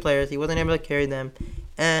really good players. He wasn't able to carry them.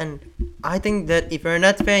 And I think that if you're a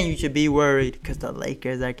Nets fan, you should be worried because the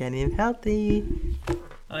Lakers are getting healthy.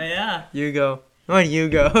 Oh, yeah. You go. Where do you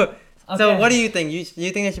go? Okay. So what do you think? You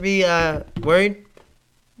think they should be worried?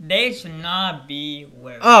 They should not be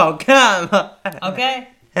worried. Oh, come on. Okay?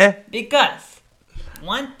 Because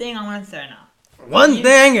one thing I want to say now. One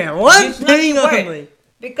thing only.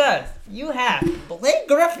 Because you have Blake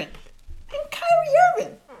Griffin and Kyrie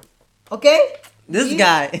Irving. Okay? This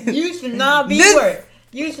guy. You should not be worried.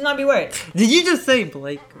 You should not be worried. Did you just say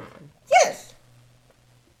Blake Griffin? Yes.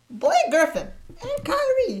 Blake Griffin and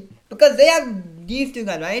Kyrie. Because they have these two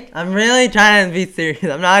guys, right? I'm really trying to be serious.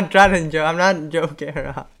 I'm not trying to joke. I'm not joking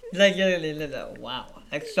around. Like, wow.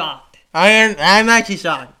 Like, shocked. I'm actually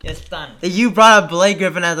shocked. You're stunned. You brought up Blake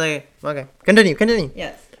Griffin as okay. Continue.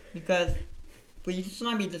 Yes. But you should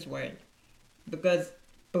not be just worried. Because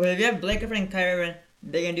if you have Blake Griffin and Kyrie Irving,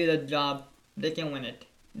 they can do the job. They can win it.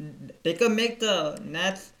 They could make the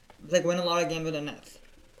Nets win a lot of games with the Nets.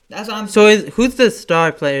 That's what I'm saying. So who's the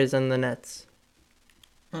star players on the Nets?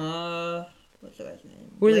 What's the guy's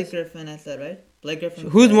name? Blake Griffin, I said, right? Blake Griffin.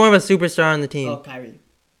 Who's more of a superstar on the team? Oh, Kyrie.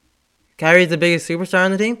 Kyrie's the biggest superstar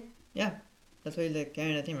on the team? Yeah. That's why he's like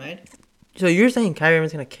carrying the team, right? So you're saying Kyrie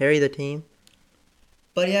Irving's going to carry the team?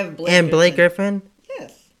 But you have Blake And Blake Griffin?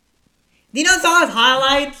 Yes. Do you know saw his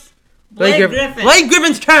highlights? Blake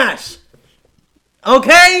Griffin's trash.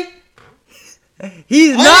 Okay?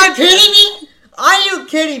 He's not. Are you kidding me? Are you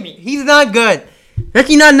kidding me? He's not good.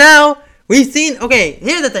 Especially not now. We've seen. Okay,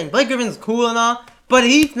 here's the thing. Blake Griffin's cool and all, but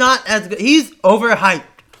he's not as good. He's overhyped,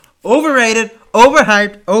 overrated,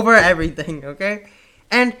 overhyped, over everything. Okay,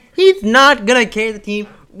 and he's not gonna carry the team.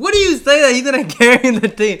 What do you say that he's gonna carry the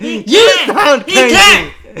team? You sound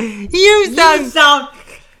crazy. You sound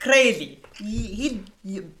crazy.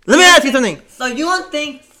 Let me ask you something. So you don't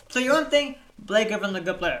think Blake Griffin's a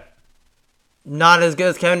good player? Not as good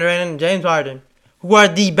as Kevin Durant and James Harden, who are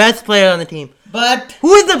the best players on the team. But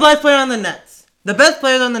who is the best player on the Nets? The best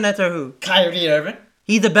players on the Nets are who? Kyrie Irving.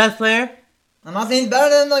 He's the best player? I'm not saying he's better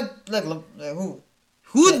than like who?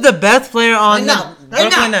 Who's the best player on the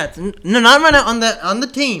Brooklyn Nets? No, not right now. On the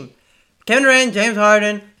team. Kevin Durant, James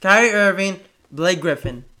Harden, Kyrie Irving, Blake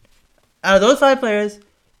Griffin. Out of those 5 players,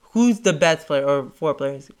 who's the best player? Or 4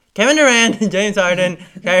 players? Kevin Durant, James Harden,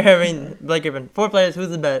 Kyrie Irving, Blake Griffin. 4 players. Who's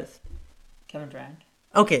the best? Kevin Durant.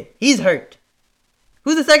 Okay, he's hurt.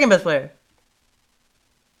 Who's the second best player?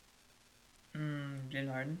 James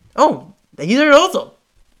Harden. Oh, he's hurt also.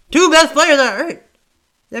 2 best players are hurt.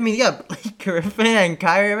 I mean, you got Blake Griffin and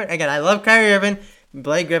Kyrie Irving. Again, I love Kyrie Irving.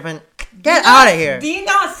 Blake Griffin. Get out of here. Do you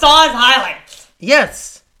not saw his highlights?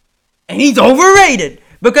 Yes. And he's overrated.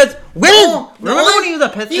 Because remember when he was a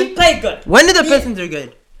Piston? He played good. When did the Pistons do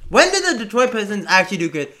good? When did the Detroit Pistons actually do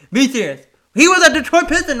good? Be serious. He was a Detroit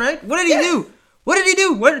Piston, right? What did he do? What did he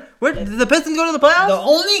do? Where did the Pistons go to the playoffs? The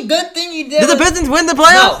only good thing he did. Did the Pistons win the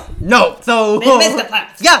playoffs? No. So they missed the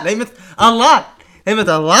playoffs. Yeah, they missed a lot. They missed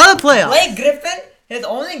a lot of playoffs. Blake Griffin, his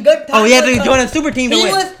only good time. Oh, he had to join a super team to win.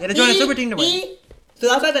 He had to join a super team to win. So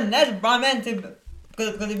that's why the Nets brought him in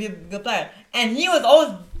because he'd be a good player. And he was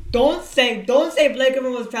always don't say Blake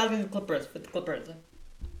Griffin was traveling the Clippers with the Clippers.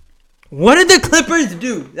 What did the Clippers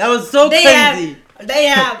do? That was so crazy. They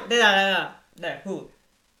have who?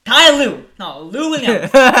 Ty Lue. No, Lou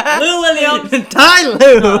Williams. Lou Williams. Ty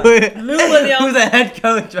Lue. Lou Williams. Who's the head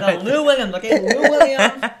coach right No, Lou Williams, okay? Lou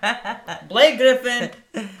Williams. Blake Griffin.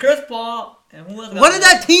 Chris Paul. And who was what did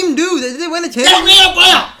that team do? Did they win a championship? They made a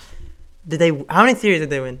playoff! Did they? How many series did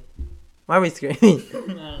they win? Why are we screaming?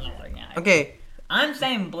 Okay. I'm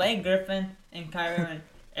saying Blake Griffin and Kyrie Irving.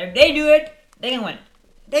 If they do it, they can win.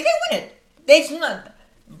 They can win it. They should not.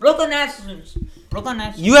 Brooklyn Nets.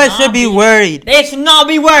 You guys should be worried. They should not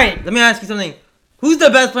be worried. Let me ask you something. Who's the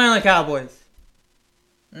best player on the Cowboys?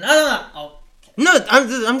 No. Oh. No, I'm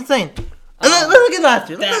just saying. Let's look at last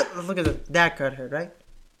year. Let's look at this. Dak got hurt, right?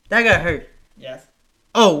 Dak got hurt. Yes.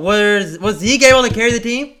 Oh, was Zeke able to carry the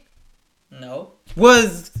team? No.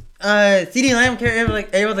 Was CeeDee Lamb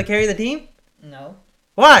able to carry the team? No.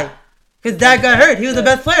 Why? Because Dak got hurt. He was the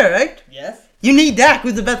best player, right? Yes. You need Dak,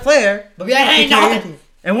 who's the best player. But we ain't nothing.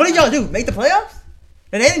 And what did y'all do? Make the playoffs?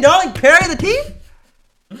 And Andy Dalton carry the team?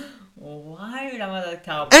 Why are you talking about the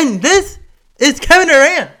Cowboys? And this is Kevin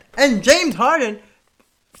Durant and James Harden.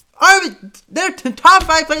 They're top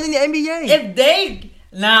 5 players in the NBA. If they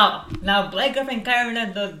now Blake Griffin and Kyrie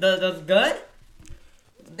Irving does good,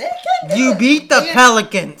 they can. You beat the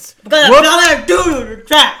Pelicans. Because the Pelicans dude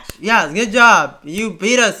trash. Yeah, good job. You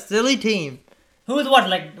beat a silly team. Who was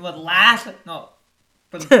last? No,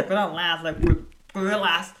 but not last. We're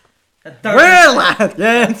last. We're last.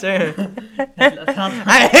 Yes, sir.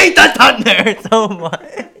 I hate the Thunder so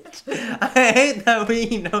much. I hate that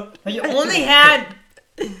we know. But you only had.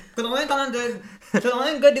 The only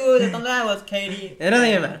good dude with the Thunder was KD. It doesn't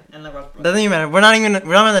even matter. And Westbrook. Doesn't even matter. We're not in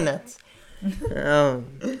the Nets.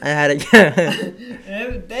 I had it.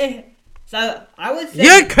 So I would say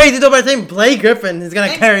you're crazy though by saying Blake Griffin is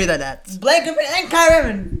gonna carry the Nets. Blake Griffin and Kyrie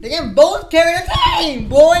Irving, they can both carry the team,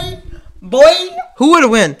 boy. Who would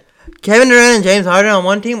win? Kevin Durant and James Harden on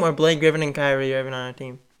one team, or Blake Griffin and Kyrie Irving on a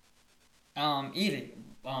team? Easy.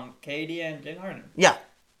 KD and James Harden. Yeah.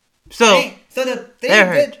 So the thing they're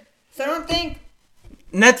hurt. So I don't think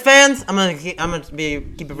Nets fans, I'm gonna keep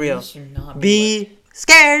it real. Be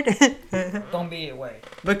scared. Don't be away.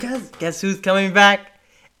 Because guess who's coming back?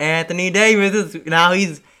 Anthony Davis is now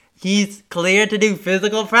he's cleared to do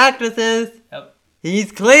physical practices. Yep.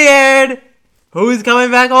 He's cleared. Who's coming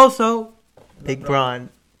back also? Big Bron.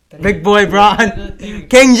 Big boy Bron.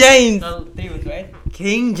 King James. 3 weeks, right?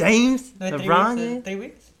 King James. LeBron James. 3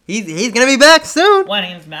 weeks. He's gonna be back soon. What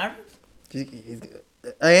against Mavericks?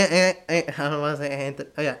 I don't want to say Anthony.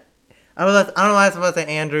 Oh yeah. I don't know why I was supposed to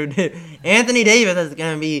say Andrew. Anthony Davis is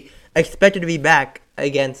gonna be expected to be back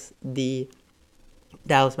against the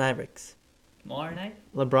Dallas Mavericks. Tomorrow night?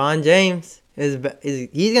 LeBron James he's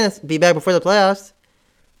gonna be back before the playoffs.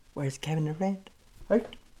 Where's Kevin Durant?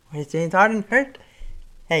 Hurt. Where's James Harden? Hurt.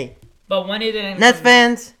 Hey. But when he didn't. Nets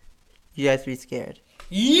fans, you guys be scared.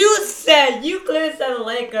 You clearly said the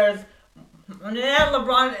Lakers when they had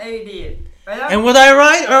LeBron and AD. Right? And was I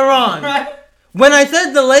right or wrong? Right. When I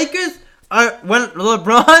said the Lakers are when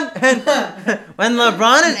LeBron and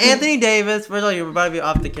Anthony Davis, first of all, you're about to be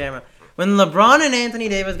off the camera. When LeBron and Anthony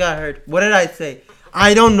Davis got hurt, what did I say?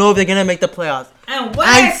 I don't know if they're gonna make the playoffs. And when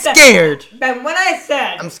I'm scared. And when I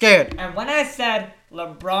said I'm scared. And when I said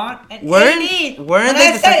LeBron and AD, Weren't when they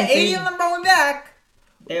I the said second AD seed? and LeBron were back,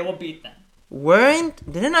 they will beat them.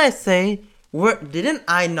 Didn't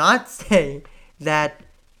I not say that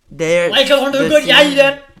they're Lakers won't do the good. Yeah, you seed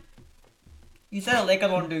did. You said the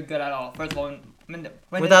Lakers won't do good at all. First of all,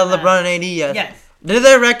 without LeBron and AD? Yes. Yes. Did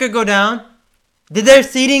their record go down? Did their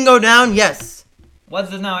seeding go down? Yes.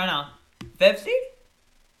 What's this now? Right now, 5th seed.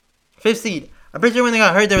 5th seed. I'm pretty sure when they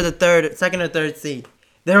got hurt, they were the second or third seed.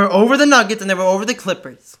 They were over the Nuggets and they were over the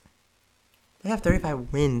Clippers. They have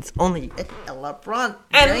 35 wins. Only LeBron.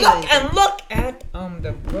 And look at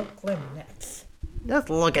the Brooklyn Nets. Let's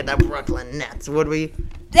look at the Brooklyn Nets, would we?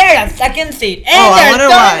 They're the second seed. And I they're wonder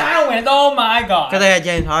why. 39 wins. Oh my god. Because they had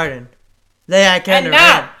James Harden. They had Kevin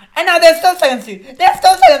Durant. And now they're still second seed. They're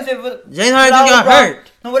still second seed. James Harden just got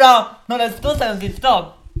hurt. No, they're still second seed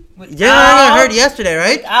still. James Harden got hurt yesterday,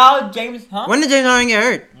 right? Without James, huh? When did James Harden get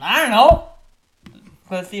hurt? I don't know.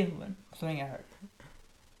 Let's see when he got hurt.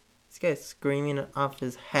 This guy's screaming off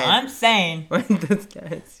his head. I'm saying. When this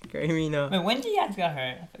guy's screaming off. Wait, when did he actually got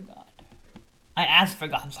hurt? I forgot. I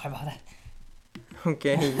forgot. I'm sorry about that.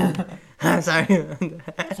 Okay. I'm sorry about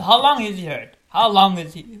that. So how long is he hurt? How long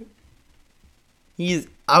is he? He's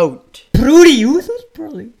out. Prudy, who's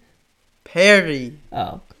Prudy? Perry.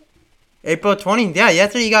 Oh. April 20th. Yeah,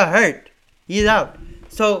 yesterday he got hurt. He's out.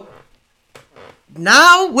 So,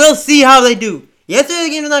 now we'll see how they do. Yesterday the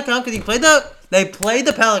game did not count because they played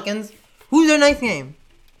the Pelicans. Who's their next game?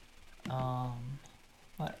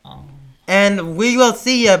 What? And we will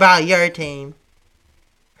see about your team.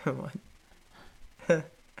 What?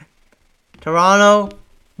 Toronto,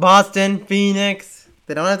 Boston, Phoenix.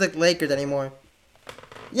 They don't have the Lakers anymore.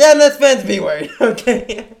 Yeah, Nets fans be worried,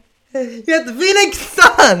 okay? You got the Phoenix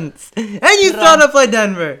Suns! And you still have to play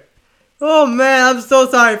Denver. Oh man, I'm so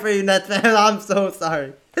sorry for you, Nets fans. I'm so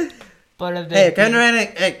sorry. But if Hey, Kevin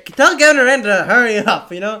Durant, tell Kevin Durant to hurry up,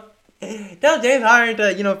 Tell James Harden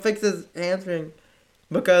to, fix his hamstring.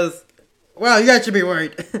 Because, well, you guys should be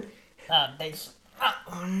worried. Nope, they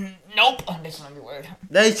should not be worried.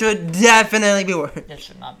 They should definitely be worried. They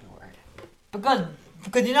should not be worried. Because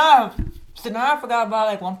I forgot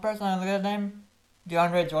about one person I look at his name?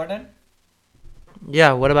 DeAndre Jordan?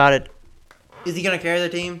 Yeah, what about it? Is he going to carry the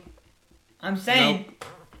team? I'm saying, nope.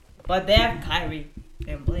 But they have Kyrie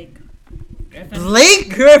and Blake Griffin.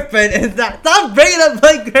 Blake Griffin is not. Stop bringing up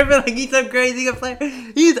Blake Griffin like he's some crazy good player.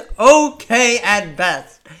 He's okay at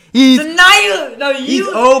best. He's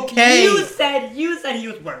okay. You said he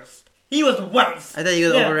was worse. He was worse. I thought he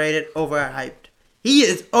was overrated, overhyped. He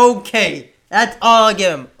is okay. That's all I'll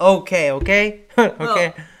give him. Okay. Okay.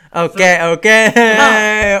 Okay.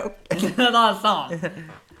 That's not a song.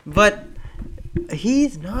 But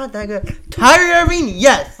he's not that good. Kyrie Irving,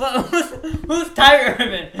 yes. Who's Kyrie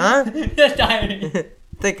Irving? Huh? He's Kyrie. I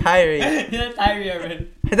think Kyrie. He's Kyrie Irving.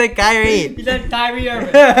 I think Kyrie. He said Kyrie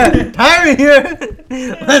Irving. Kyrie Irving.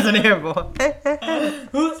 Listen here, boy.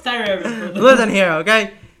 Who's Kyrie Irving? Listen here,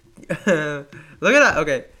 okay? Look at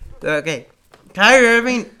that. Okay. Kyrie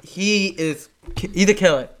Irving, he's a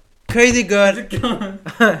killer. Crazy good. He's a killer.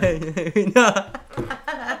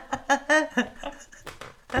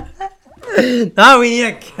 Now we need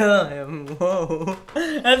to kill him. Whoa.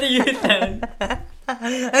 That's what you said.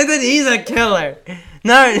 I said he's a killer.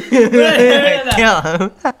 No, kill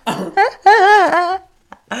him.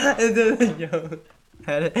 This is a joke.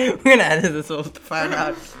 We're gonna edit this whole to find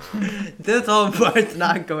out. This whole part's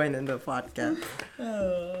not going in the podcast.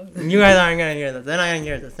 You guys aren't gonna hear this. They're not gonna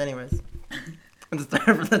hear this anyways. Let's start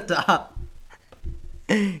from the top.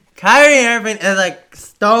 Kyrie Irving is like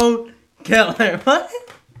stone killer. What?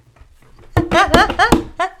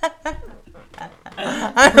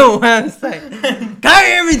 I don't know what I'm saying.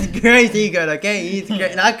 Kyrie Irving's crazy good, okay? He's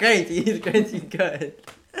not crazy. He's crazy good.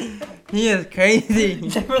 He is crazy.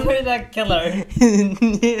 He's a killer.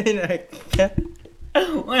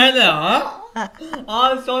 What is it, huh? Oh,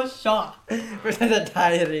 I'm so shocked. Versus a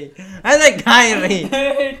Tyree. I like Kyrie.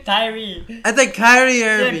 Tyree. I think Kyrie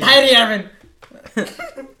Irving. Kyrie Irving.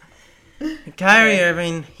 Kyrie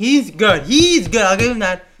Irving, he's good. He's good. I'll give him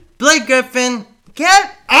that. Blake Griffin,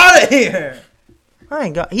 get out of here. Oh my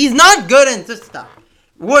God, he's not good and just stop.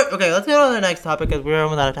 What? Okay, let's go to the next topic because we're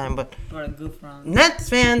almost out of time. But What a goof round. Nets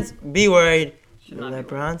fans, be worried. Should not be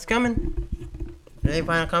LeBron's coming. Any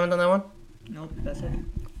final comment on that one? Nope, that's it.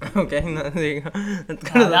 Okay, no, there you go. Let's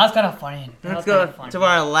go, That was kind of funny. let's go to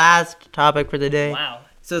our last topic for the day. Wow.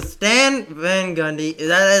 So Stan Van Gundy,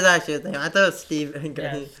 that is actually his name. I thought it was Steve Van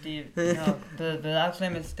Yeah, Gundy. Steve. No, the actual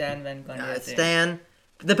name is Stan Van Gundy. I think. Stan,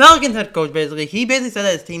 the Pelicans head coach, he basically said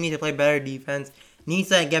that his team needs to play better defense, needs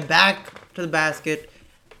to get back to the basket.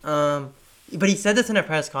 But he said this in a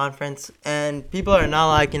press conference, and people are not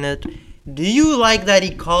liking it. Do you like that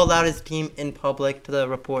he called out his team in public to the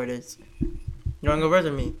reporters? You want to go first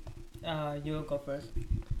or me? You will go first.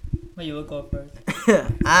 Well, you will go first.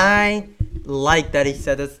 I like that he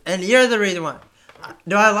said this, and here's the reason why.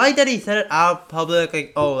 Do I like that he said it out public?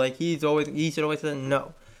 He should always say it?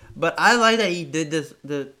 No. But I like that he did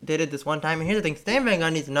it this one time. And here's the thing: Stan Van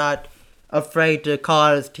Gundy's not afraid to call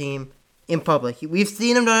out his team in public. We've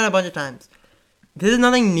seen him do it a bunch of times. This is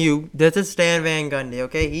nothing new. This is Stan Van Gundy.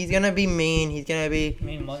 Okay, he's gonna be mean. He's gonna be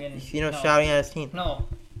mugging. Shouting at his team. No,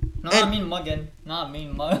 I mean mugging. Not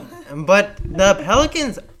mean mugging. But the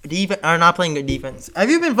Pelicans are not playing good defense. Have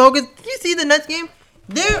you been focused? Did you see the Nets game?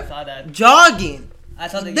 They're I saw that. jogging. I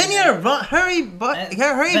saw the. Then you gotta run, hurry back.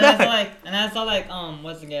 I saw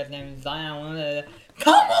what's the guy's name? Zion.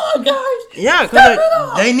 Come on, guys. Yeah,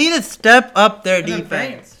 because they need to step up their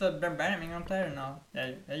defense. So Brandon Ingram played or no?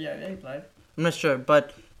 Yeah, he played. I'm not sure,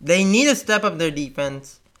 but they need to step up their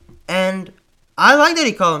defense. And I like that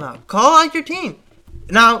he called them out. Call out your team.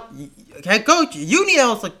 Now, head coach, you need to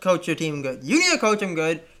also coach your team good. You need to coach them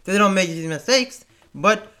good so they don't make these mistakes.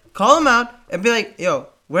 But call them out and be like, yo,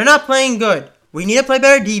 we're not playing good. We need to play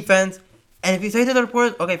better defense. And if you say to the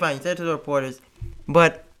reporters, okay, fine, you say it to the reporters.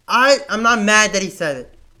 But I'm not mad that he said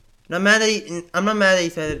it. I'm not mad that he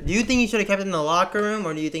said it. Do you think he should have kept it in the locker room,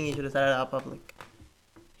 or do you think he should have said it out public?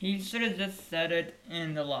 He should have just said it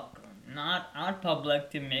in the locker room, not out public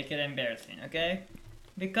to make it embarrassing, okay?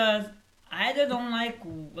 Because I just don't like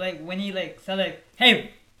when he said hey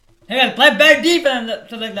guys, play better defense,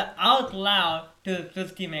 so that out loud to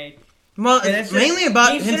his teammate. Well, it's mainly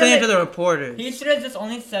about him saying it to the reporters. He should have just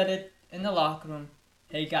only said it in the locker room.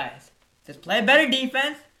 Hey guys, just play better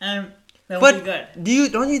defense and we'll be good.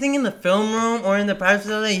 Don't you think in the film room or in the practice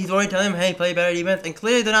facility he's already telling them, hey, play better defense, and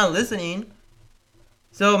clearly they're not listening.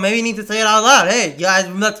 So maybe you need to say it out loud. Hey guys,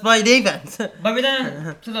 let's play defense. But we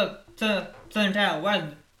then to the entire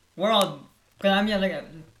world, because I mean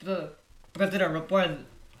because the reporters,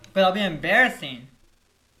 because it'll be embarrassing.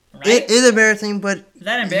 Right? It is embarrassing, but is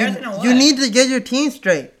that embarrassing or what? You need to get your team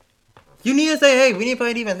straight. You need to say, hey, we need to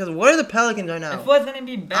play defense. Because what are the Pelicans right now? If what's gonna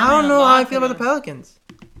be better, I don't know how I feel about the Pelicans.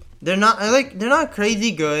 They're not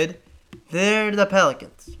crazy good. They're the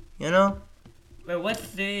Pelicans, you know. Wait, what's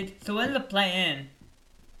the? So when's the play-in?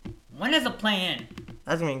 When is the play-in?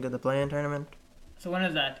 That's gonna be good. The play-in tournament. So when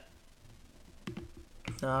is that?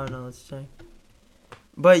 I don't know. Let's check.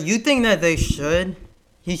 But you think that they should?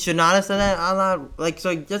 He should not have said that out loud.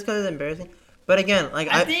 So just because it's embarrassing. But again,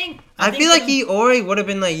 I feel like he already would have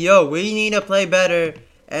been like, yo, we need to play better.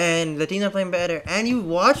 And the team's not playing better. And you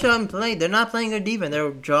watch them play. They're not playing good defense.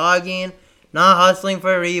 They're jogging, not hustling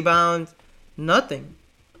for rebounds. Nothing.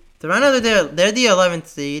 So right now they're the 11th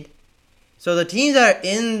seed. So the teams that are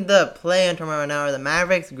in the play-in tournament right now are the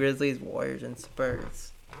Mavericks, Grizzlies, Warriors, and Spurs.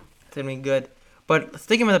 It's going to be good. But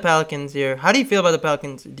sticking with the Pelicans here, how do you feel about the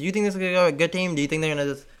Pelicans? Do you think this is going to be a good team? Do you think they're going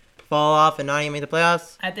to just fall off and not even make the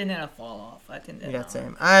playoffs? I think they're going to fall off. I think they're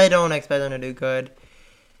same. I don't expect them to do good.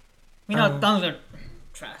 We know Thunder are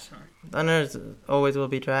trash, huh? Thunders always will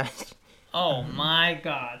be trash. Oh my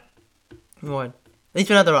god. What? At least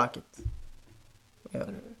we're not the Rockets. Yeah.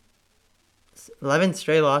 11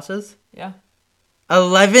 straight losses? Yeah.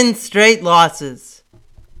 11 straight losses.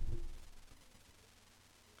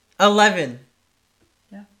 11.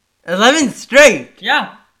 Yeah. 11 straight.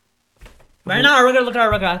 Yeah. Right now, we're gonna look at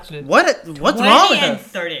our record actually. What's wrong with us?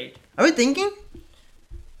 38. Are we thinking?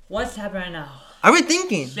 What's happening right now? Are we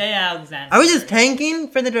thinking? Shea Alexander. Are we just tanking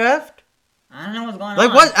for the draft? I don't know what's going on.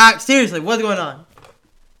 Like what? Seriously, what's going on?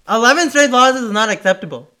 11 straight losses is not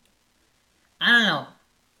acceptable. I don't know.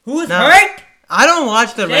 Who's hurt? I don't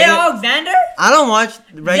watch the Shea Alexander? I don't watch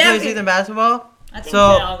regular season basketball. I think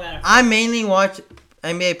so I mainly watch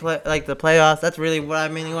NBA the playoffs. That's really what I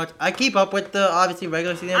mainly watch. I keep up with the obviously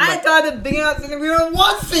regular season. I thought at the beginning of the season we were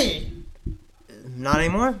 1 seed. Not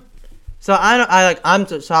anymore. So I'm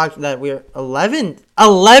so shocked that we're 11.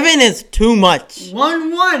 11 is too much.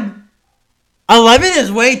 1-1. 11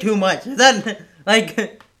 is way too much. Is that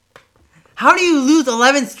like? How do you lose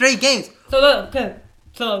 11 straight games? So let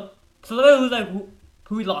me lose like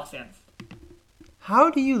who we lost against. How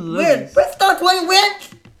do you lose? Bristol 20 wins.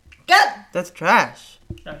 That's trash.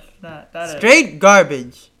 That Straight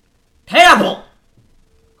garbage. Terrible.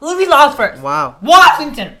 Who we lost first? Wow.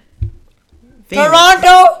 Washington. Phoenix.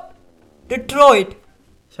 Toronto. Detroit.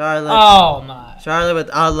 Charlotte. Oh my. Charlotte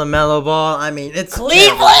without LaMelo Ball. I mean, it's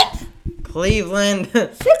Cleveland. Cleveland.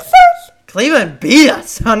 Sixers. Cleveland beat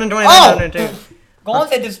us 129-102. Golden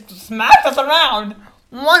State just smacked us around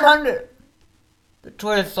 100.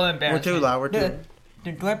 Detroit is so embarrassing. We're too loud. We're too.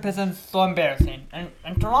 Detroit Pistons so embarrassing.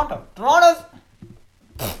 And Toronto's.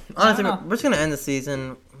 Honestly, we're just gonna end the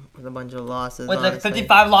season with a bunch of losses. With like honestly.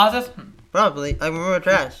 55 losses. Probably. Like we're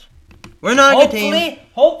trash. We're not a good team.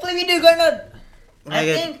 Hopefully we do good enough. I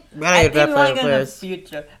think we gotta get draft better players.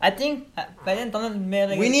 Future. I think by then Donovan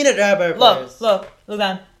made like we need to draft better players. Look,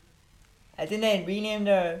 man. I think they renamed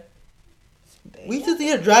their. We just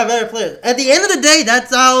need to draft better players. At the end of the day,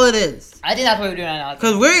 that's all it is. I think that's what we're doing right now.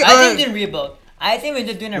 Because I think we're doing rebuild. I think we're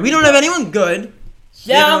just doing a rebuild. We don't have anyone good.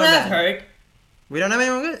 Yeah, I'm not hurt. We don't have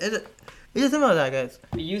anyone good. It's just simple as that, guys.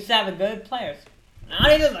 We used to have a good players.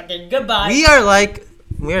 Not even like goodbye.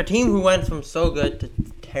 We're a team who went from so good to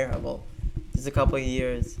terrible. Just a couple of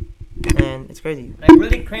years, and it's crazy. Like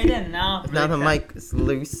really crazy, and now. Now the mic is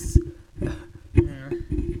loose.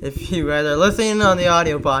 If you guys are listening on the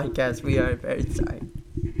audio podcast, we are very sorry.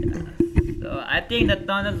 So I think that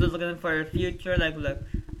Thunder is looking for a future. Like,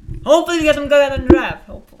 hopefully we get some good in the draft.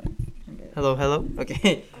 Hopefully. Okay. Hello.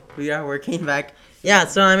 Okay, we are working back. Yeah.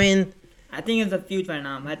 So I mean, I think it's the future right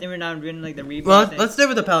now. I think we're not doing like the rebuild. Well, let's stay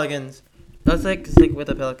with the Pelicans. Let's stick with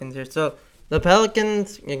the Pelicans here. So the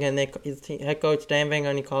Pelicans again, his head coach Dan Van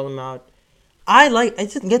Gundy called them out. It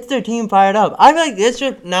just gets their team fired up. I feel like this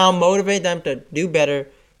should now motivate them to do better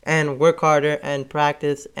and work harder and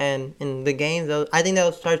practice, and in the games, I think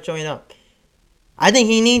they'll start showing up. I think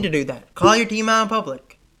he need to do that. Call your team out in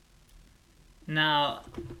public. Now,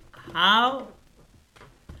 how?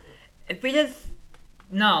 If we just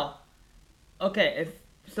no, okay.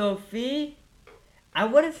 I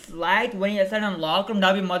would have liked when he said in the locker room.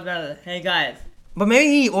 That'd be much better. Hey guys. But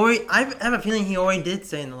maybe I have a feeling he already did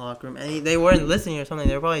say in the locker room, and they weren't listening or something.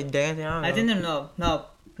 They were probably dancing. I think no.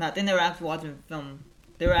 I think they were actually watching film.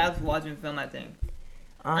 I think.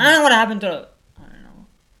 I don't know what happened to. I don't know.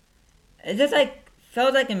 It just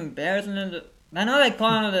felt like embarrassing. I know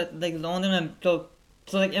calling it loaned him so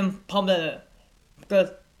in public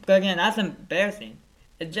because again that's embarrassing.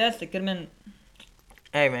 It could have been.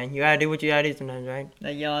 Hey man, you gotta do what you gotta do sometimes, right?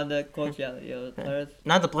 Like yell at the coach, yell at the players.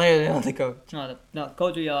 Not the players, yell at the coach. No,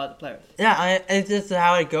 coach will yell at the players. Yeah, it's just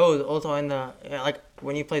how it goes. Also in the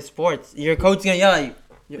when you play sports, your coach is gonna yell at you.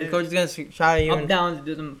 Your coach is gonna shout at you. Up down to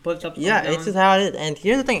do some push-ups. Yeah, it's just how it is. And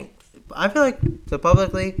here's the thing, I feel like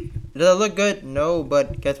publicly, does it look good? No,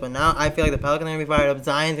 but guess what? Now I feel like the Pelicans are gonna be fired up.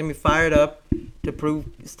 Zion's gonna be fired up to prove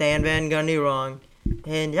Stan Van Gundy wrong.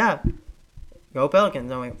 And yeah, go Pelicans.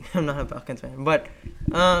 No, wait, I'm not a Pelicans fan, but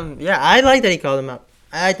yeah, I like that he called him out.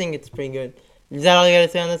 I think it's pretty good. Is that all you gotta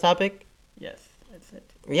say on this topic? Yes, that's it.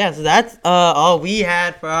 Yeah, so that's all we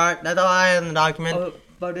had for that's all I had in the document. Oh,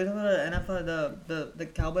 but do you know about the NFL, the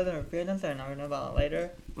Cowboys are free agents, or not? We're gonna about it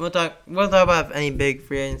later. We'll talk about if any big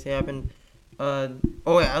free agency happened. I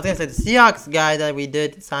was gonna say the Seahawks guy that we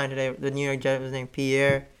did sign today, the New York Jets, was named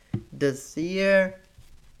Pierre Desir.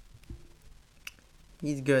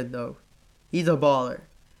 He's good though. He's a baller.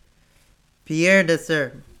 Pierre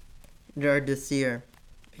Desir.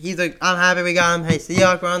 He's like, I'm happy we got him. Hey,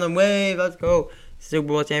 Seahawks, we're on the wave. Let's go. Super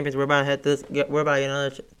Bowl champions. We're about to hit this. We're about to get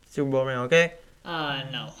another Super Bowl ring, okay?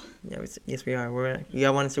 No. Yeah, yes, we are. We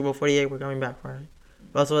got one in Super Bowl 48. We're coming back for it.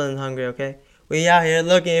 Russell isn't hungry, okay? We out here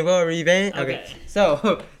looking for revenge. Okay.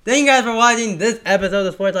 So, thank you guys for watching this episode of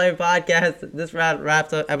the Sports Life Podcast. This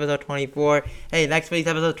wraps up episode 24. Hey, next week's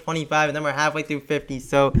episode 25, and then we're halfway through 50.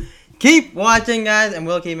 So, keep watching, guys, and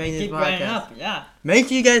we'll keep making this podcast. Up, yeah. Make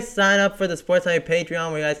sure you guys sign up for the Sports Life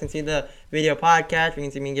Patreon, where you guys can see the video podcast. You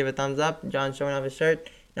can see me give a thumbs up. John's showing off his shirt.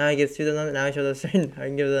 Now he gives 2 thumbs up. Now he shows the shirt. I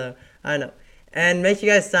can give I don't know. And make sure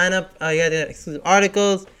you guys sign up. You guys get exclusive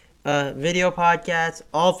articles, video podcasts,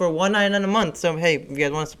 all for $1.99 a month. So hey, if you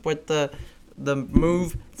guys want to support the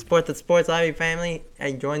move, support the Sports Library family,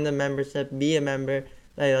 and join the membership, be a member.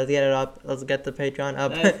 Hey, let's get it up. Let's get the Patreon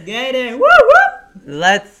up. Let's get it. Woo woo!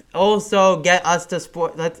 Let's also get us to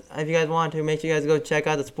sport. If you guys want to, make sure you guys go check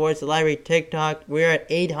out the Sports Library TikTok. We're at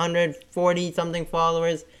 840 something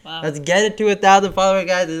followers. Wow. Let's get it to 1,000 followers,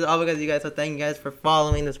 guys. This is all because of you guys. So thank you guys for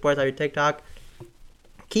following the Sports Library TikTok.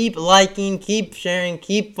 Keep liking, keep sharing,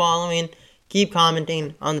 keep following, keep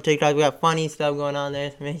commenting on the TikTok. We got funny stuff going on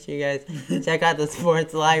there, so make sure you guys check out the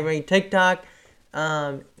Sports Library TikTok.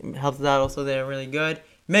 Helps us out also there really good.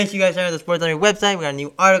 Make sure you guys check out the Sports Library website. We got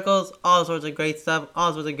new articles, all sorts of great stuff,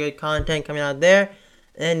 all sorts of good content coming out there.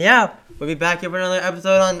 And yeah, we'll be back here for another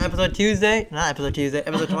episode on episode Tuesday. Not episode Tuesday,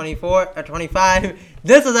 episode 24 or 25.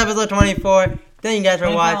 This was episode 24. Thank you guys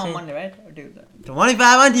for watching. On Monday, right? Or Tuesday?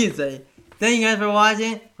 25 on Tuesday. Thank you guys for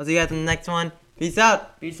watching. We'll see you guys in the next one. Peace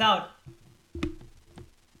out. Peace out.